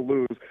hate to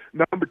lose.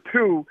 Number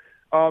two,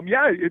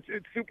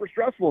 it's super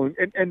stressful,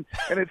 and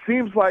it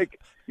seems like,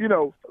 you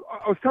know,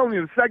 I was telling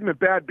you the segment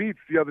Bad Beats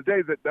the other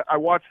day that I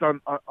watched on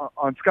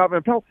Scott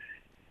Van Pelt.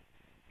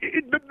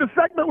 The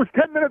segment was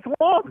 10 minutes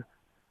long.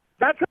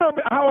 That's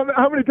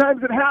how many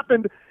times it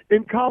happened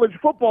in college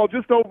football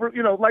just over,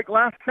 you know, like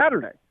last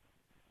Saturday.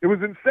 It was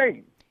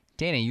insane.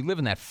 Dana, you live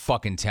in that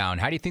fucking town.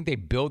 How do you think they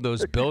build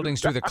those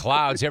buildings through the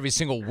clouds every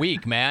single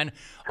week, man,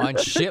 on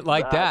shit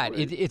like that?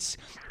 It's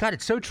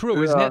so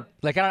true, isn't it?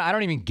 Like, I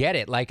don't even get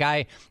it. Like,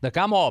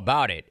 I'm all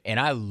about it,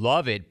 and I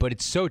love it, but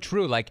it's so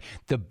true. Like,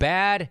 the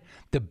bad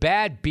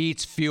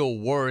beats feel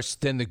worse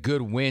than the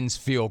good wins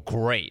feel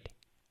great.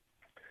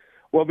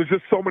 Well, there's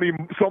just so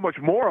much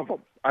more of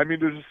them. I mean,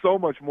 there's just so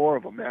much more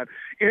of them, man.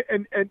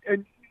 And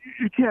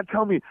you can't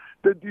tell me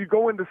that you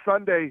go into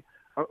Sunday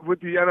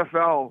with the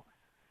NFL.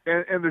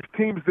 And there's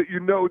teams that, you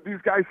know, these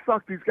guys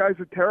suck. These guys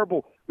are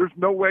terrible. There's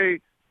no way,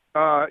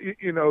 they're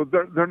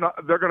going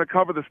to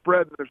cover the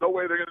spread. There's no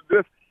way they're going to do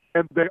this,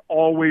 and they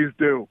always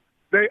do.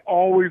 They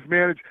always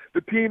manage. The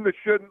team that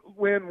shouldn't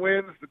win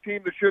wins. The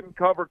team that shouldn't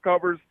cover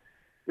covers.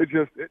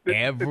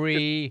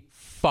 Every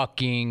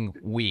fucking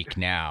week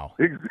now.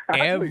 Exactly.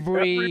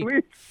 Every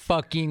week.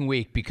 Fucking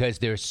week, because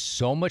there's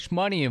so much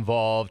money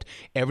involved.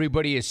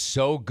 Everybody is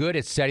so good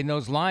at setting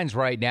those lines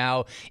right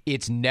now.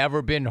 It's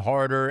never been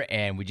harder,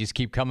 and we just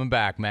keep coming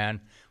back,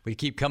 man. We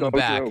keep coming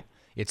back. True.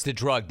 It's the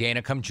drug.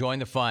 Dana, come join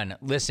the fun.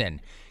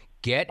 Listen,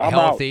 get I'm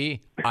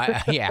healthy.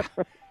 Yeah.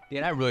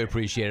 Dan, I really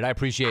appreciate it. I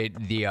appreciate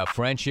the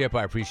friendship.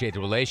 I appreciate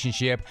the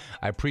relationship.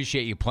 I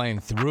appreciate you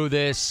playing through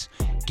this.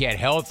 Get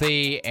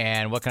healthy,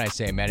 and what can I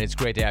say, man? It's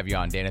great to have you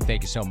on, Dana.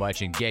 Thank you so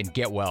much, and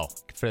get well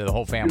for the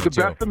whole family, You're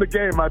the best in the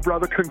game, my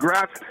brother.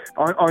 Congrats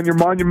on your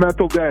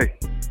monumental day.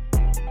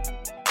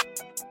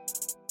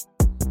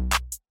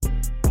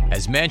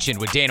 As mentioned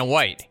with Dana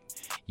White,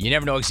 you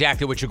never know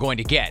exactly what you're going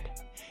to get.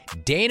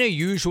 Dana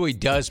usually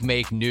does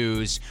make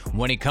news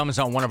when he comes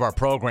on one of our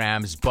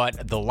programs,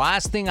 but the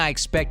last thing I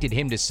expected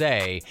him to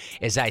say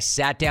as I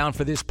sat down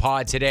for this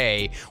pod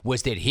today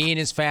was that he and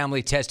his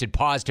family tested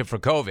positive for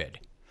COVID.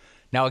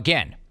 Now,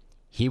 again,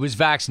 he was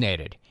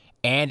vaccinated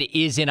and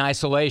is in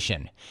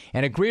isolation.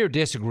 And agree or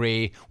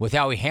disagree with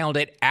how he handled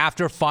it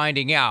after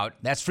finding out,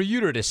 that's for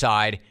you to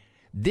decide.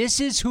 This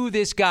is who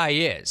this guy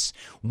is.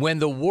 When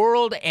the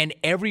world and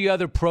every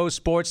other pro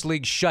sports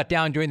league shut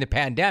down during the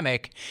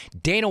pandemic,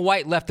 Dana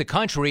White left the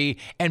country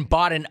and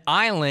bought an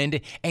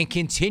island and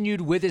continued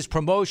with his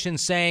promotion,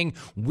 saying,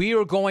 "We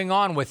are going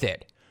on with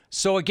it."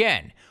 So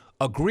again,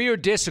 agree or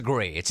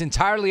disagree. It's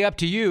entirely up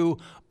to you,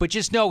 but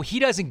just know he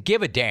doesn't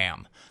give a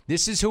damn.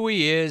 This is who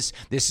he is.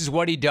 This is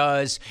what he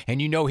does.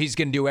 And you know he's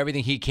going to do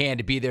everything he can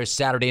to be there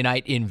Saturday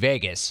night in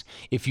Vegas.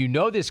 If you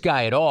know this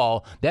guy at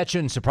all, that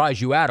shouldn't surprise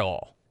you at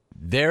all.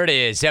 There it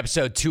is,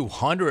 episode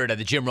 200 of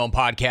the Jim Rome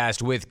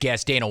Podcast with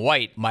guest Dana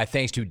White. My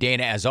thanks to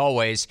Dana as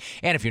always.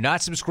 And if you're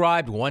not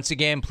subscribed, once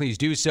again, please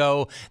do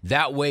so.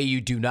 That way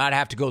you do not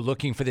have to go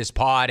looking for this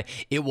pod.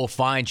 It will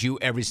find you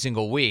every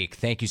single week.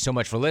 Thank you so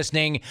much for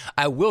listening.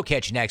 I will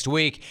catch you next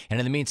week. And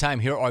in the meantime,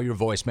 here are your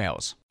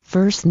voicemails.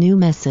 First new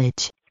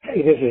message.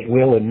 Hey, this is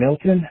Will in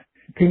Milton.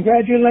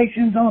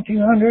 Congratulations on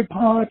 200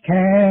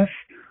 podcasts.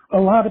 A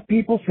lot of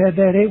people said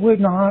that it would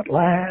not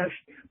last,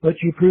 but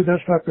you proved those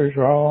fuckers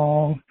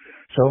wrong.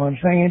 So I'm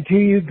saying to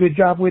you, good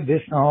job with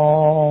this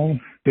song.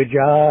 Good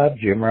job,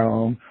 Jim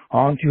Rome,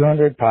 on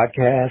 200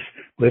 podcasts.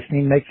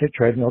 Listening makes the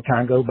treadmill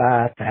time go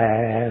by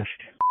fast.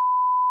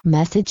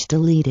 Message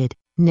deleted.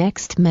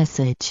 Next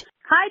message.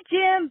 Hi,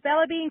 Jim.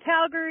 Bella Bean,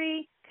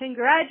 Calgary.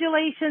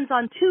 Congratulations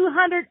on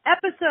 200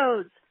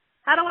 episodes.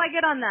 How do I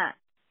get on that?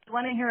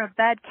 Want to hear a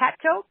bad cat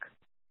joke?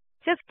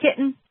 Just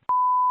kidding.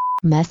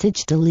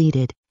 Message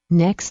deleted.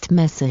 Next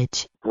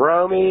message.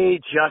 Romy,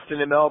 Justin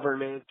in Melbourne,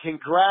 man.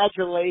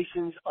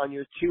 Congratulations on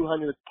your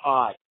 200th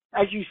pod.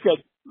 As you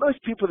said,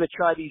 most people that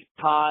try these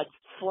pods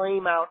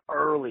flame out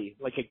early,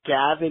 like a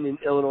Gavin in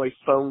Illinois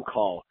phone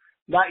call.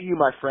 Not you,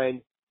 my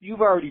friend.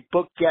 You've already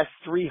booked guest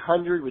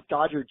 300 with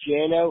Dodger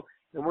Jano,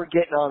 and we're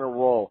getting on a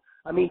roll.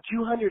 I mean,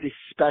 200 is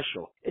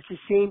special. It's the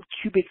same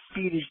cubic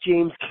feet as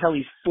James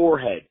Kelly's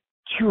forehead.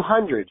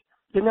 200,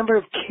 the number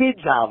of kids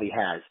Alvy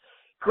has.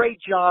 Great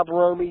job,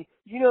 Romy.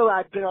 You know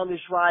I've been on this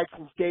ride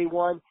since day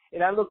one,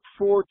 and I look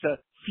forward to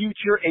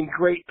future and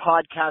great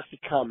podcasts to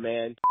come,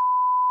 man.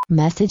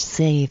 Message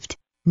saved.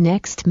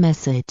 Next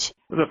message.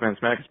 What's up, Vince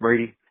Mac? It's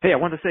Brady. Hey, I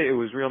wanted to say it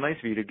was real nice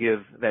of you to give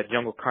that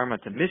Jungle Karma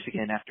to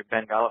Michigan after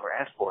Ben Golliver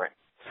asked for it.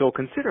 So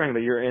considering that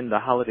you're in the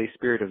holiday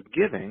spirit of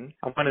giving,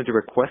 I wanted to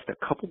request a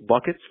couple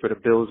buckets for the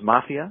Bills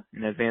Mafia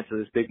in advance of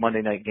this big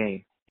Monday night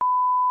game.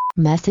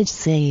 Message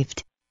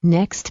saved.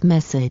 Next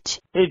message.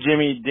 Hey,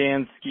 Jimmy,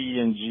 Dansky,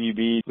 and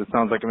GB. It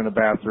sounds like I'm in the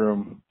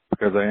bathroom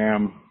because I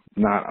am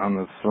not on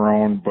the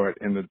throne, but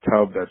in the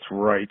tub. That's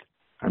right.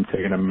 I'm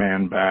taking a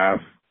man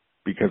bath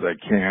because I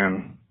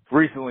can.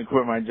 Recently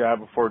quit my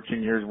job of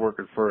 14 years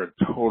working for a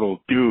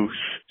total douche.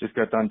 Just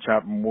got done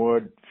chopping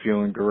wood,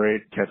 feeling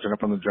great, catching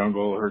up on the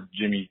jungle. Heard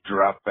Jimmy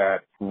drop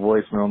that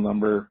voicemail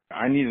number.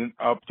 I need an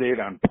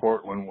update on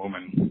Portland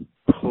woman.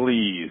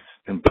 Please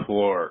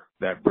implore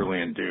that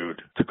brilliant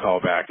dude to call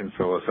back and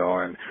fill us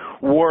all in.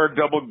 War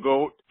double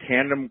goat,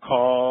 tandem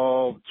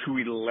call to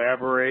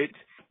elaborate.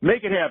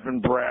 Make it happen,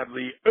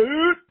 Bradley.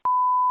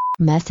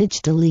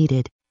 Message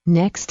deleted.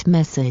 Next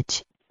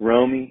message.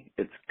 Romy,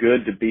 it's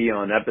good to be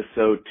on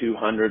episode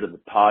 200 of the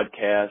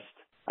podcast.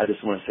 I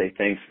just want to say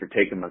thanks for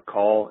taking my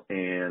call,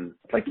 and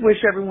I'd like to wish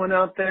everyone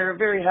out there a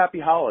very happy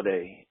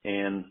holiday.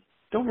 And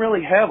don't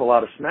really have a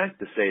lot of smack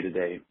to say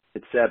today,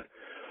 except,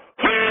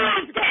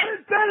 who's got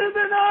it better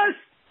than us?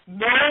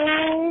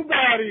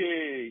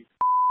 Nobody!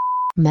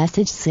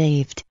 Message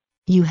saved.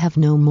 You have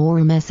no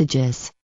more messages.